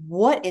back. I'm like,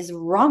 what is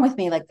wrong with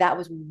me? Like that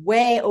was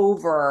way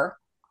over.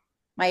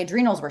 My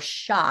adrenals were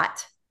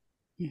shot,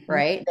 Hmm.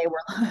 right? They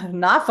were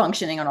not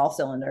functioning on all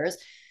cylinders.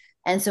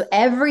 And so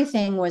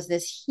everything was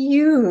this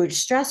huge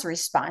stress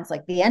response,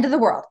 like the end of the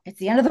world. It's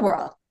the end of the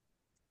world.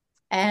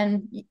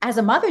 And as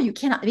a mother, you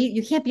can't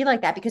be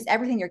like that because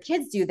everything your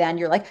kids do, then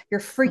you're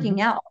freaking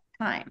Hmm. out all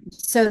the time.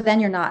 So then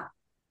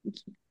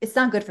it's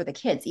not good for the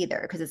kids either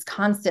because it's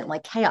constant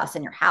like chaos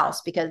in your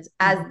house because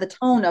as Hmm. the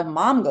tone of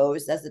mom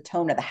goes, as the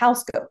tone of the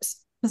house goes.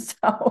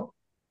 So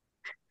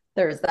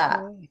there's that.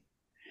 Totally.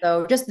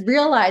 So just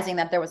realizing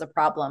that there was a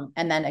problem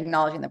and then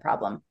acknowledging the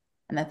problem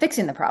and then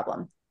fixing the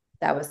problem.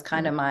 That was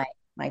kind of my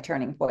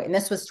turning point. And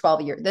this was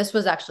 12 years. This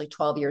was actually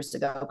 12 years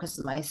ago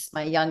because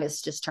my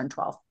youngest just turned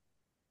 12.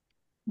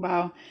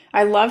 Wow.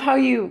 I love how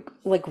you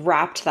like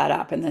wrapped that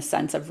up in the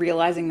sense of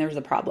realizing there's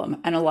a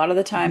problem. And a lot of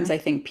the times Mhm. I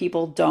think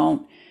people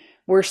don't,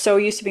 we're so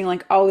used to being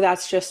like, oh,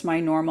 that's just my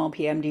normal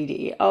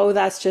PMDD. Oh,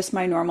 that's just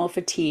my normal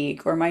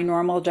fatigue or my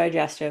normal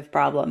digestive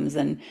problems.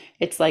 And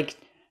it's like,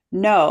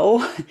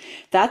 no,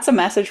 that's a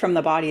message from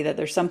the body that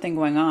there's something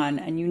going on.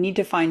 And you need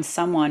to find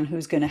someone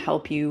who's going to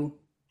help you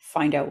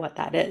find out what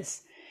that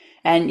is.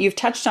 And you've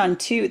touched on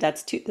two,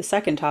 that's two, the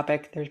second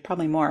topic, there's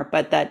probably more,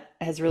 but that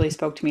has really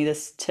spoke to me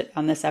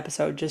on this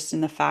episode, just in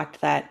the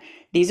fact that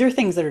these are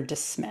things that are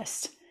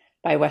dismissed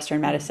by Western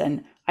Mhm.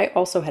 medicine. I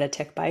also had a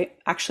tick bite.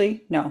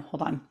 Actually, no,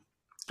 hold on.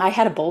 I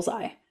had a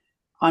bullseye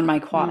on my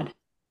Mm. quad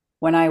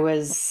when I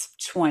was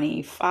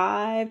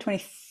 25,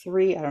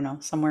 23, I don't know,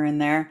 somewhere in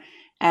there,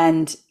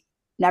 and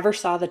never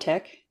saw the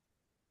tick.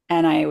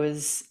 And I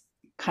was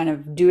kind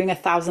of doing a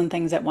thousand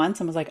things at once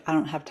and was like, I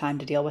don't have time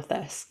to deal with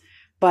this.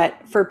 But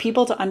for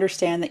people to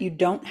understand that you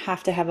don't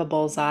have to have a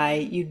bullseye,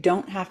 you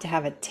don't have to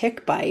have a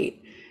tick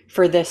bite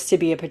for this to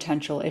be a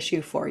potential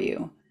issue for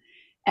you.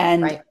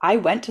 And Right. I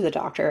went to the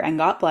doctor and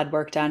got blood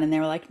work done, and they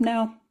were like,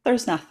 no,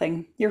 there's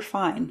nothing. You're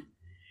fine.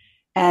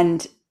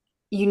 And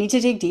you need to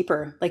dig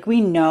deeper. Like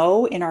we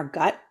know in our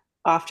gut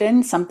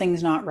often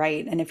something's not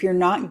right. And if you're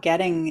not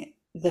getting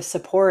the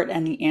support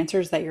and the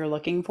answers that you're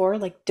looking for,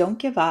 like don't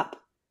give up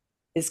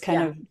is kind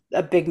Yeah. of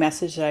a big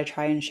message that I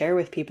try and share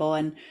with people.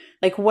 And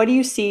like, what do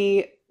you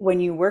see when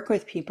you work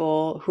with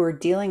people who are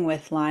dealing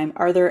with Lyme?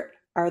 Are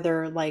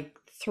there like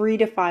 3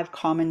 to 5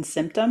 common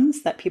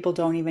symptoms that people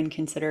don't even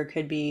consider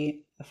could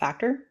be a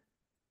factor?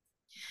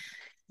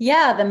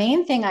 Yeah, the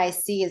main thing I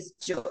see is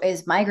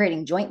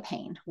migrating joint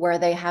pain, where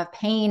they have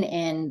pain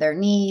in their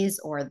knees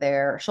or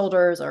their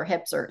shoulders or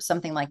hips or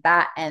something like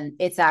that, and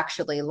it's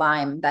actually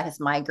Lyme that has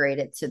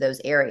migrated to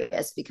those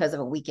areas because of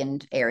a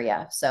weakened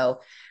area. So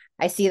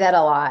I see that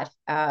a lot.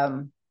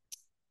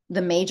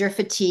 The major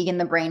fatigue and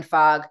the brain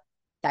fog,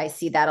 I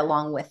see that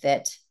along with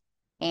it,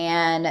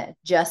 and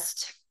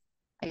just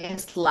I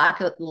guess lack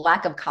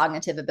of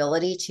cognitive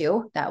ability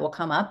too that will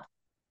come up.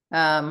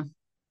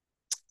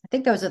 I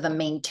think those are the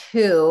main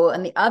two.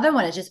 And the other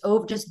one is just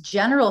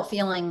general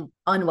feeling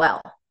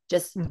unwell,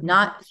 just Mhm.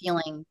 not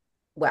feeling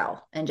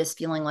well and just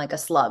feeling like a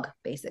slug,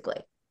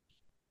 basically.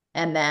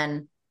 And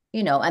then,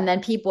 and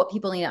then what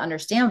people need to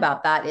understand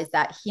about that is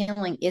that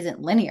healing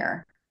isn't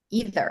linear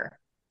either.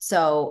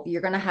 So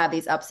you're going to have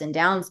these ups and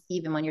downs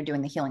even when you're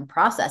doing the healing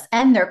process.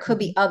 And there could Mhm.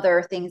 be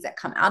other things that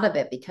come out of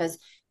it because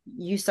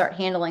you start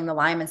handling the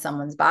Lyme in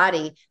someone's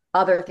body,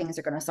 other things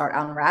are going to start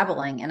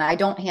unraveling. And I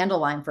don't handle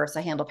Lyme first,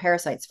 I handle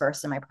parasites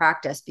first in my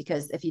practice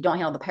because if you don't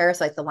handle the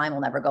parasites, the Lyme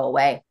will never go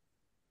away.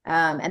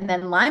 And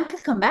then Lyme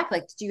could come back.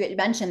 Like you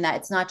mentioned that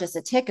it's not just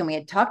a tick, and we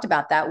had talked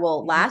about that.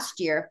 Well, Mhm.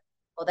 last year,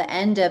 well, the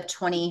end of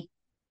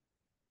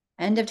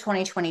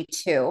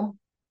 2022,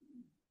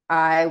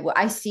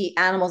 I see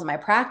animals in my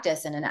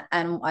practice, and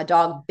a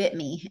dog bit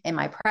me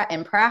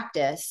in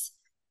practice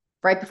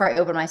right before I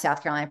opened my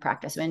South Carolina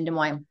practice in Des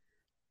Moines,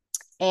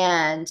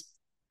 and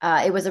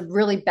it was a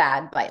really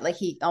bad bite. Like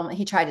he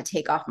tried to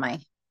take off my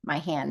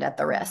hand at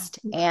the wrist,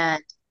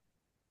 and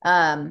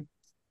um,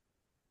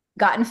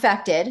 got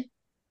infected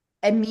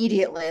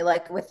immediately,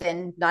 like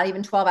within not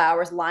even 12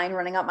 hours, line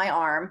running up my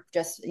arm,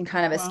 just in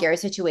kind of a Wow. scary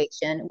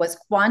situation, was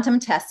quantum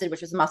tested,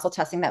 which was muscle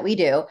testing that we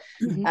do,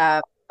 Hmm.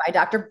 by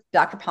Dr.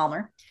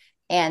 Palmer,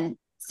 and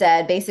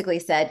basically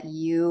said,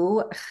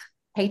 you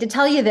hate to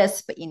tell you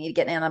this, but you need to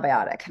get an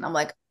antibiotic. And I'm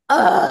like,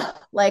 ugh,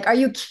 like, are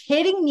you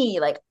kidding me?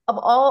 Like, of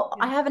all,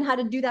 I Yeah. haven't had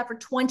to do that for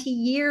 20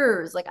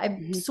 years. Like, I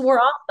Hmm. swore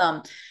off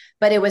them,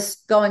 but it was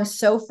going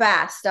so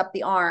fast up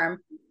the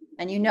arm.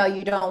 And you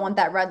don't want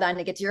that red line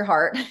to get to your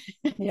heart,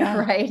 Yeah.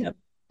 right? Yep.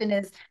 And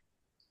is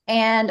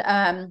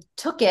and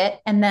took it,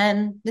 and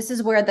then this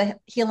is where the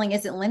healing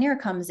isn't linear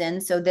comes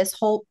in. So this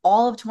whole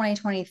all of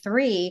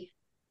 2023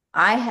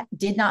 I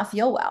did not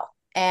feel well,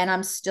 and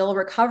I'm still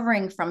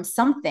recovering from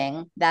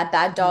something that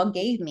Mhm. dog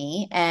gave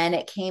me, and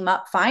it came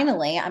up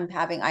finally.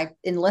 I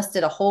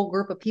enlisted a whole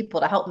group of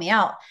people to help me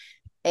out.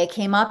 It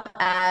came up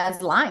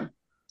as Lyme,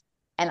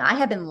 and I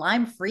have been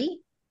Lyme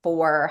free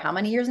for how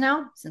many years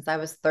now? Since I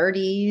was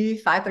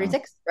 35, Wow.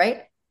 36,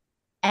 right?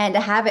 And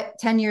to have it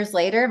 10 years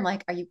later, I'm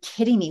like, are you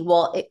kidding me?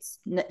 Well,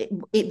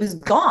 it was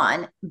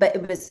gone, but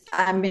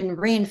I've been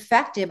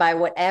reinfected by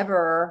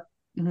whatever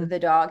Mhm. the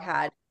dog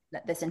had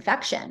this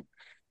infection.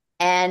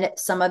 And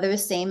some of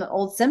those same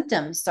old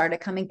symptoms started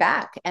coming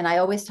back. And I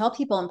always tell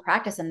people in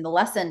practice, and the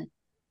lesson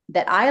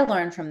that I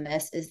learned from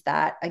this is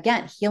that,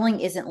 again, healing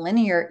isn't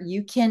linear.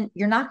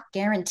 You're not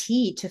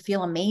guaranteed to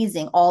feel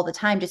amazing all the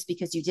time just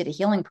because you did a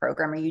healing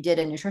program or you did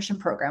a nutrition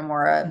program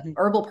or a Mhm.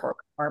 herbal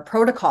program or a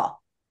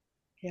protocol.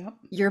 Yep.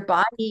 Your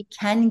body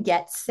can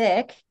get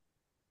sick.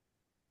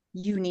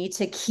 You need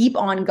to keep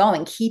on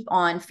going, keep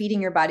on feeding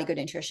your body good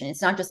nutrition.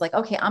 It's not just like,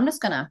 okay, I'm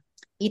just going to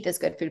eat this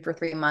good food for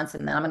 3 months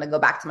and then I'm going to go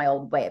back to my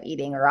old way of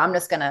eating, or I'm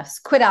just going to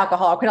quit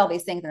alcohol, quit all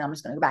these things, and I'm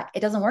just going to go back.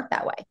 It doesn't work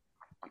that way.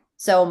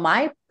 So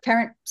my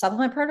current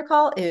supplement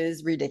protocol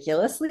is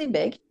ridiculously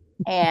big,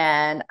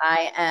 and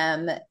I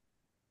am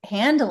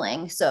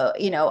handling. So,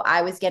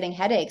 I was getting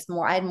headaches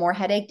more. I had more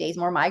headache days,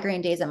 more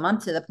migraine days a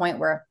month, to the point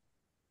where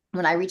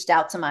when I reached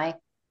out to my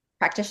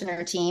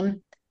practitioner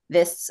team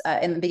this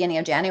in the beginning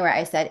of January,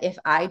 I said, if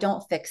I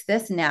don't fix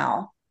this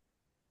now,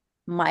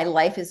 my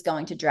life is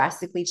going to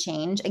drastically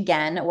change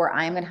again, where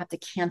I'm going to have to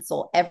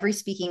cancel every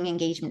speaking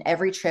engagement,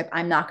 every trip.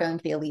 I'm not going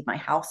to be able to leave my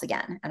house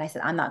again. And I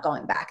said, I'm not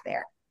going back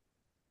there,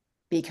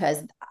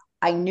 because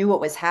I knew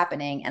what was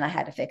happening and I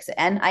had to fix it.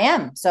 And I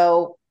am.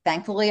 So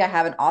thankfully, I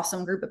have an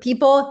awesome group of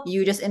people.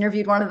 You just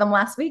interviewed one of them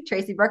last week,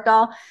 Tracy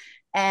Brookdahl,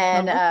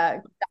 and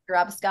Lovely. Dr.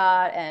 Rob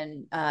Scott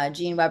and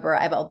Gene Weber.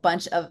 I have a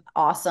bunch of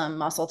awesome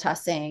muscle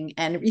testing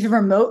and even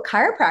remote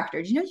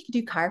chiropractor. Do you know you can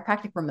do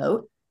chiropractic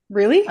remote?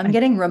 Really? I'm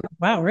getting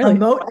Wow, really?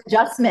 remote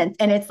adjustments,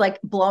 and it's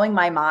like blowing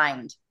my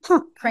mind.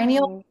 Huh.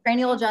 Cranial Oh,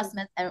 cranial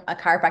adjustments and a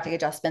chiropractic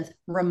adjustments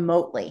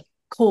remotely.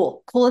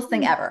 Coolest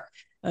thing ever.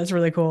 That's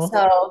really cool.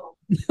 So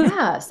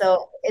yeah,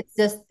 so it's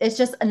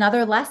just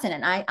another lesson,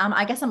 and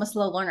I guess I'm a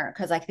slow learner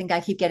because I think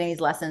I keep getting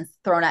these lessons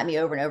thrown at me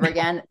over and over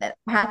again. That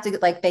I have to,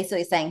 like,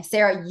 basically saying,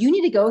 Sarah, you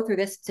need to go through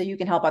this so you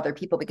can help other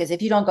people, because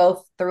if you don't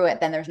go through it,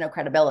 then there's no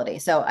credibility.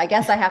 So I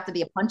guess I have to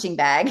be a punching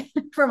bag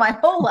for my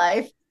whole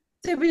life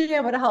to be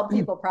able to help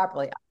people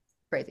properly.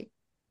 Crazy.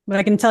 But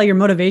I can tell your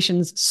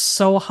motivation's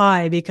so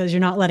high because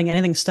you're not letting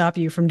anything stop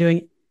you from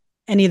doing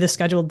any of the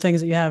scheduled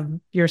things that you have.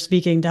 You're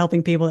speaking to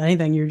helping people,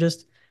 anything. You're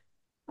just,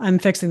 I'm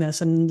fixing this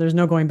and there's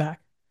no going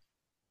back.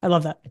 I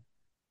love that.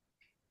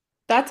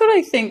 that's what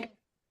I think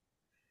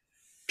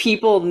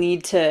people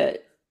need to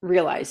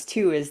realize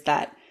too, is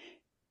that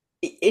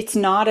it's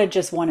not a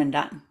just one and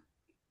done.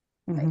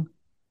 Right. Hmm.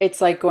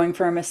 It's like going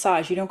for a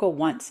massage. You don't go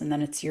once and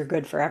then you're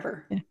good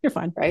forever, Yeah, you're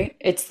fine. right?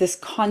 It's this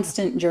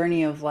constant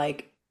journey of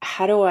like,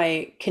 how do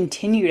I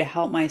continue to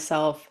help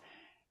myself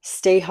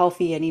stay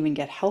healthy and even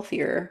get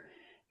healthier?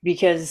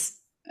 Because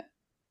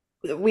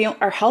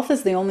our health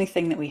is the only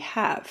thing that we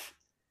have.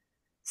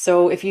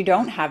 So if you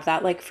don't have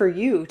that, like for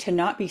you to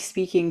not be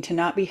speaking, to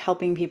not be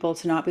helping people,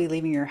 to not be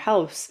leaving your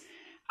house,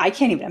 I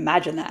can't even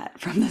imagine that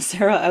from the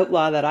Sarah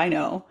Outlaw that I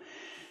know.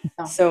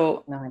 No,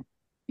 So no.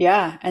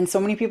 yeah, and so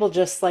many people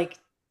just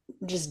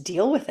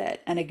deal with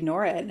it and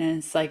ignore it. And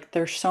it's like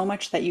there's so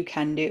much that you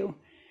can do.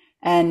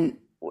 And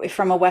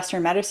from a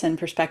Western medicine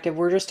perspective,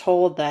 we're just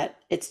told that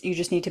it's you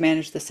just need to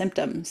manage the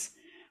symptoms.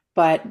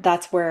 But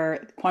that's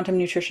where quantum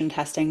nutrition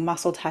testing,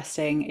 muscle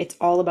testing, it's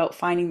all about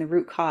finding the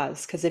root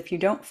cause. Because if you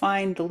don't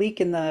find the leak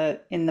in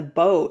the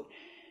boat,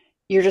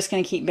 you're just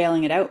going to keep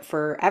bailing it out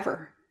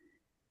forever.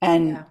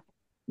 And Yeah.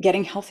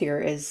 getting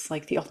healthier is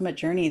like the ultimate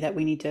journey that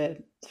we need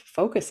to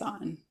focus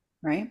on,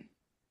 right?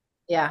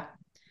 Yeah.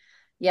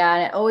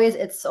 Yeah. And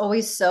it's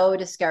always so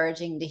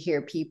discouraging to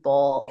hear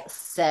people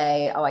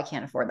say, oh, I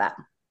can't afford that.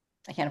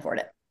 I can't afford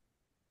it.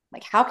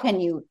 Like, how can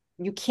you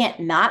can't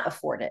not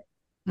afford it?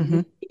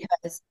 Hmm.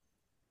 Because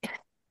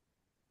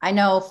I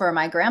know for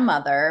my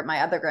grandmother, my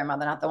other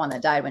grandmother, not the one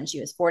that died when she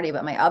was 40,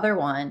 but my other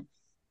one,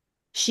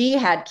 she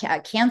had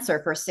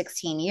cancer for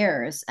 16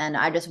 years. And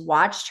I just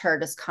watched her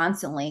just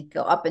constantly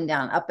go up and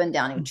down,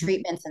 Hmm.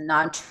 treatments and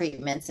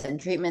non-treatments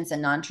and treatments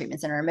and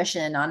non-treatments and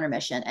remission and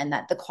non-remission. And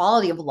that the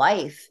quality of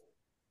life,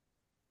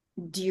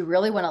 do you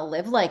really want to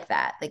live like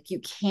that? Like, you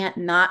can't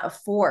not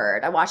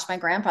afford. I watched my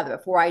grandfather,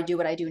 before I do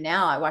what I do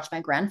now, I watched my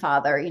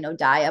grandfather,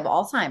 die of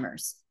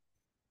Alzheimer's.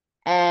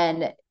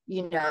 And,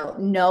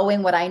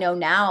 knowing what I know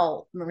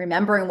now,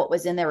 remembering what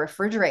was in their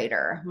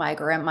refrigerator, my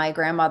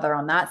grandmother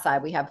on that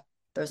side,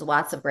 there's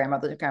lots of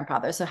grandmothers and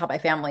grandfathers, so how my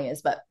family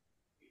is, but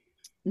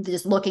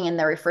just looking in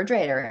their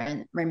refrigerator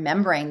and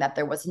remembering that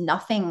there was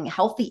nothing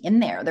healthy in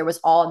there. There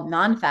was all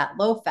non-fat,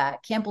 low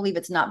fat. Can't believe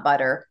it's not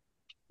butter.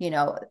 You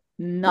know,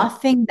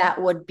 nothing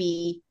that would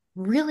be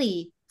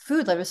really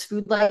food. Like, it was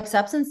food-like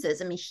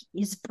substances. I mean,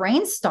 his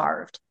brain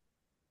starved.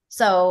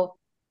 So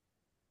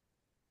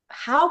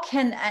how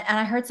can, and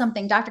I heard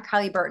something, Dr.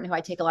 Kylie Burton, who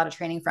I take a lot of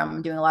training from,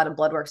 I'm doing a lot of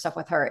blood work stuff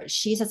with her.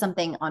 She said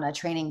something on a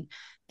training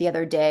the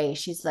other day.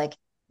 She's like,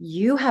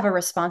 you have a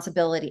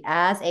responsibility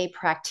as a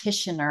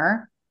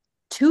practitioner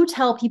to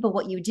tell people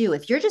what you do.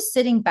 If you're just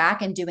sitting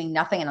back and doing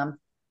nothing, and I'm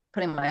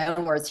putting my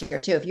own words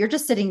here too, if you're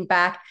just sitting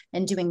back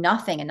and doing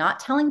nothing and not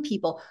telling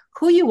people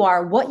who you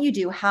are, what you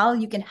do, how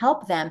you can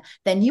help them,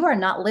 then you are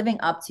not living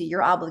up to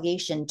your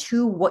obligation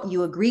to what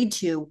you agreed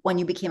to when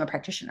you became a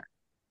practitioner.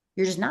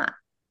 You're just not.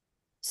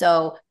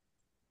 So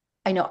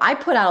I know I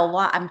put out a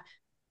lot.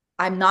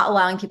 I'm not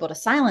allowing people to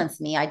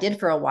silence me. I did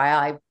for a while.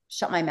 I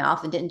shut my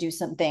mouth and didn't do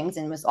some things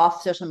and was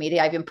off social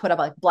media. I even put up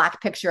like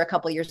black picture a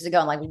couple of years ago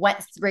and like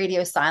went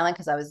radio silent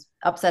because I was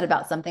upset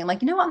about something.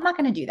 Like, you know what? I'm not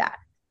going to do that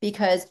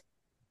because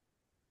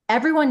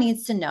everyone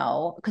needs to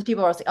know, because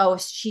people are like, oh,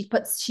 she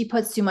puts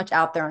too much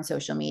out there on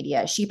social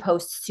media. She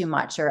posts too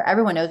much, or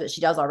everyone knows what she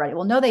does already.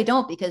 Well, no, they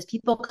don't, because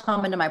people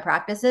come into my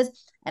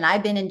practices, and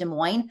I've been in Des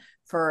Moines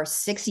for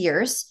 6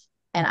 years,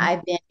 and Mhm.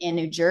 I've been in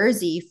New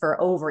Jersey for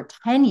over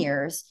 10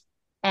 years,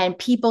 and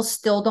people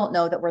still don't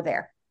know that we're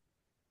there.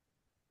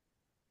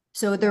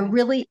 So there Yeah.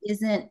 really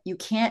isn't, you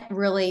can't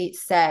really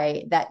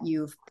say that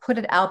you've put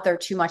it out there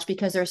too much,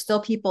 because there's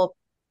still people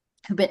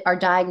who are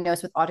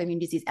diagnosed with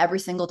autoimmune disease every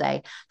single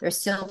day. There's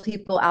still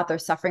people out there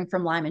suffering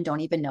from Lyme and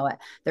don't even know it.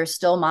 There's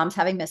still moms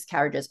having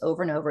miscarriages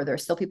over and over.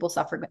 There's still people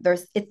suffering.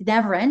 It's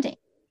never ending.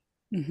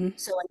 Hmm.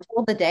 So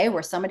until the day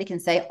where somebody can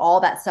say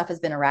all that stuff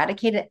has been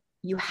eradicated,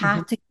 you Mhm.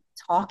 have to keep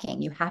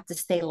talking. You have to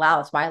stay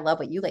loud. That's why I love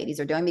what you ladies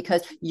are doing,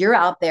 because you're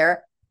out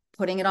there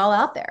putting it all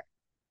out there.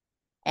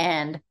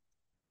 And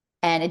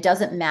it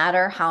doesn't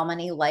matter how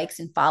many likes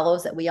and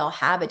follows that we all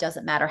have. It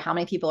doesn't matter how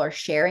many people are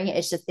sharing it.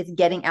 It's just, it's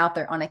getting out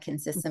there on a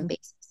consistent Mhm.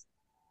 basis.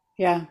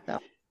 Yeah. So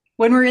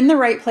When we're in the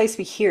right place,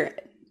 we hear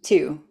it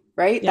too,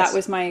 right? That Yes.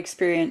 was my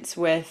experience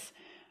with,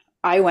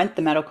 I went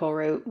the medical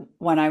route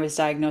when I was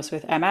diagnosed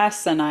with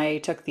MS, and I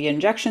took the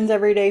injections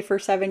every day for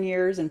 7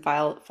 years and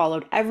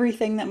followed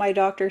everything that my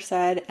doctor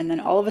said. And then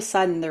all of a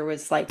sudden, there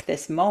was like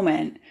this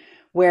moment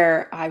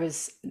where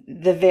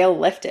the veil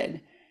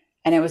lifted.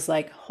 And it was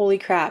like, holy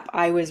crap,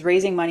 I was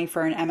raising money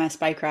for an MS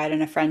bike ride,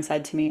 and a friend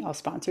said to me, I'll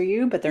sponsor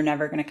you, but they're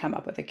never going to come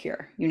up with a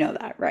cure. You know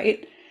that,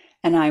 right?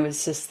 And I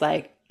was just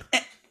like,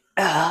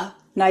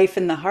 knife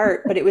in the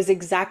heart, but it was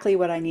exactly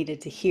what I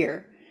needed to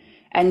hear.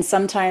 And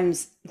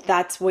sometimes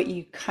that's what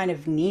you kind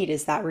of need,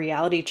 is that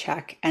reality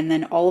check. And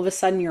then all of a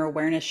sudden your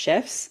awareness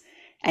shifts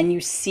and you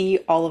see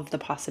all of the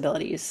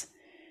possibilities.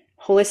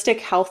 Holistic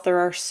health, there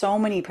are so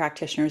many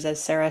practitioners,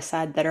 as Sarah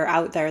said, that are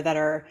out there that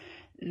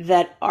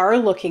are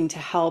looking to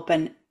help.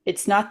 And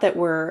it's not that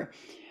we're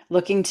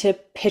looking to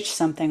pitch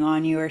something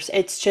on you, or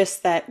it's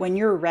just that when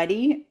you're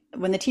ready,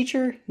 when the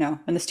teacher, no,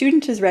 when the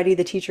student is ready,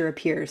 the teacher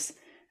appears,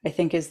 I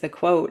think is the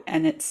quote.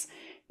 And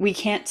we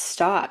can't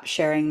stop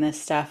sharing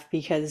this stuff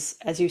because,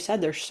 as you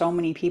said, there's so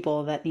many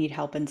people that need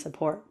help and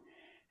support.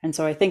 And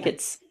so I think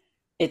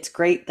it's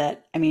great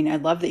that, I mean, I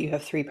love that you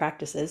have three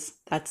practices.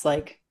 That's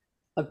like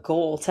a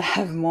goal to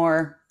have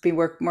work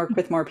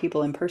with more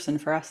people in person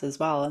for us as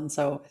well. And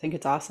so I think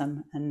it's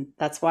awesome. And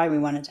that's why we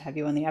wanted to have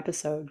you on the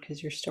episode,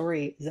 because your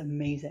story is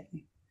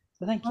amazing.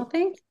 So thank you. well,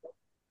 thank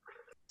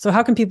So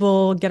how can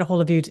people get a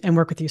hold of you and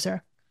work with you,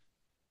 Sarah?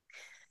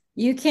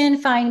 you. Can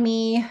find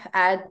me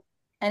at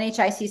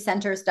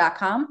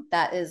nhicenters.com.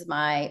 That is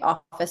my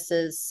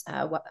office's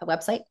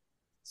website.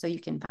 So you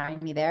can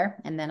find me there.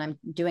 And then I'm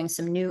doing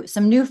some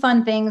new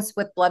fun things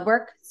with blood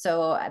work.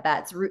 So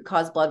that's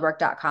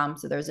rootcausebloodwork.com.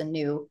 So there's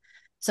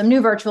some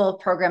new virtual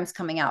programs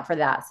coming out for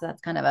that. So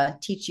that's kind of a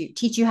teach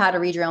you how to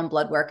read your own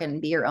blood work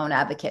and be your own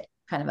advocate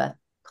kind of a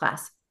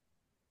class.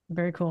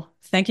 Very cool.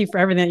 Thank you for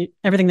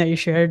everything that you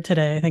shared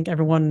today. I think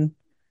everyone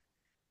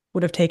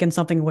would have taken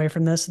something away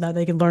from this that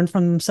they could learn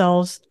from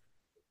themselves.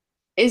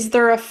 Is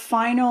there a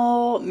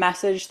final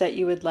message that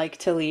you would like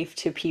to leave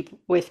to people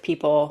with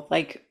people?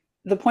 Like,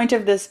 the point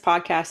of this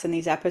podcast and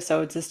these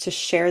episodes is to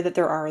share that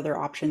there are other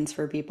options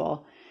for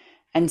people.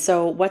 And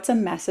so, what's a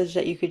message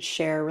that you could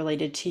share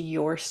related to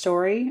your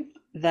story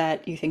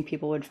that you think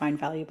people would find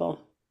valuable?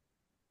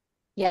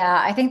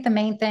 Yeah, I think the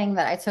main thing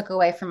that I took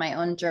away from my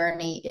own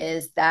journey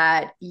is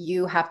that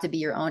you have to be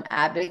your own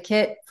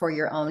advocate for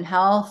your own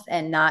health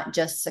and not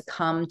just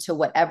succumb to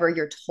whatever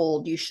you're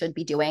told you should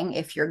be doing.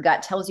 If your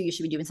gut tells you you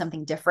should be doing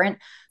something different,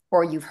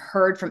 or you've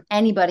heard from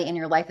anybody in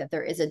your life that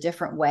there is a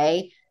different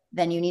way,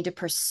 then you need to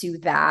pursue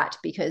that,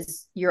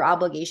 because your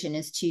obligation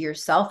is to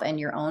yourself and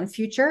your own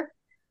future.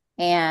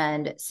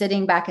 And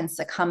sitting back and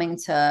succumbing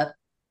to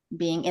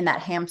being in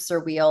that hamster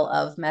wheel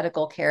of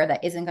medical care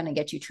that isn't going to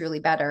get you truly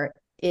better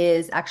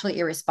is actually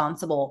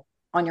irresponsible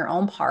on your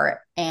own part.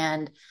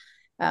 And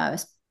uh,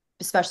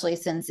 especially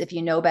since if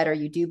you know better,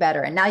 you do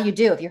better. And now you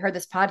do. If you heard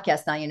this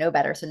podcast, now you know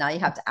better. So now you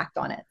have to act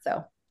on it.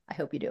 So I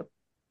hope you do.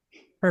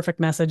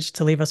 Perfect message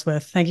to leave us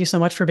with. Thank you so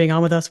much for being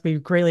on with us. We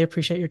greatly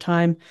appreciate your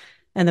time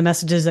and the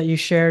messages that you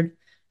shared.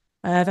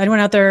 If anyone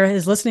out there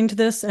is listening to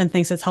this and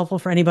thinks it's helpful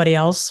for anybody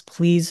else,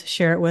 please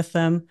share it with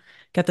them.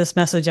 Get this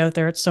message out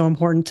there. It's so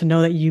important to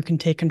know that you can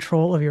take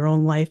control of your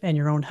own life and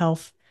your own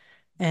health.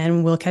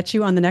 And we'll catch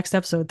you on the next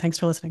episode. Thanks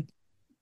for listening.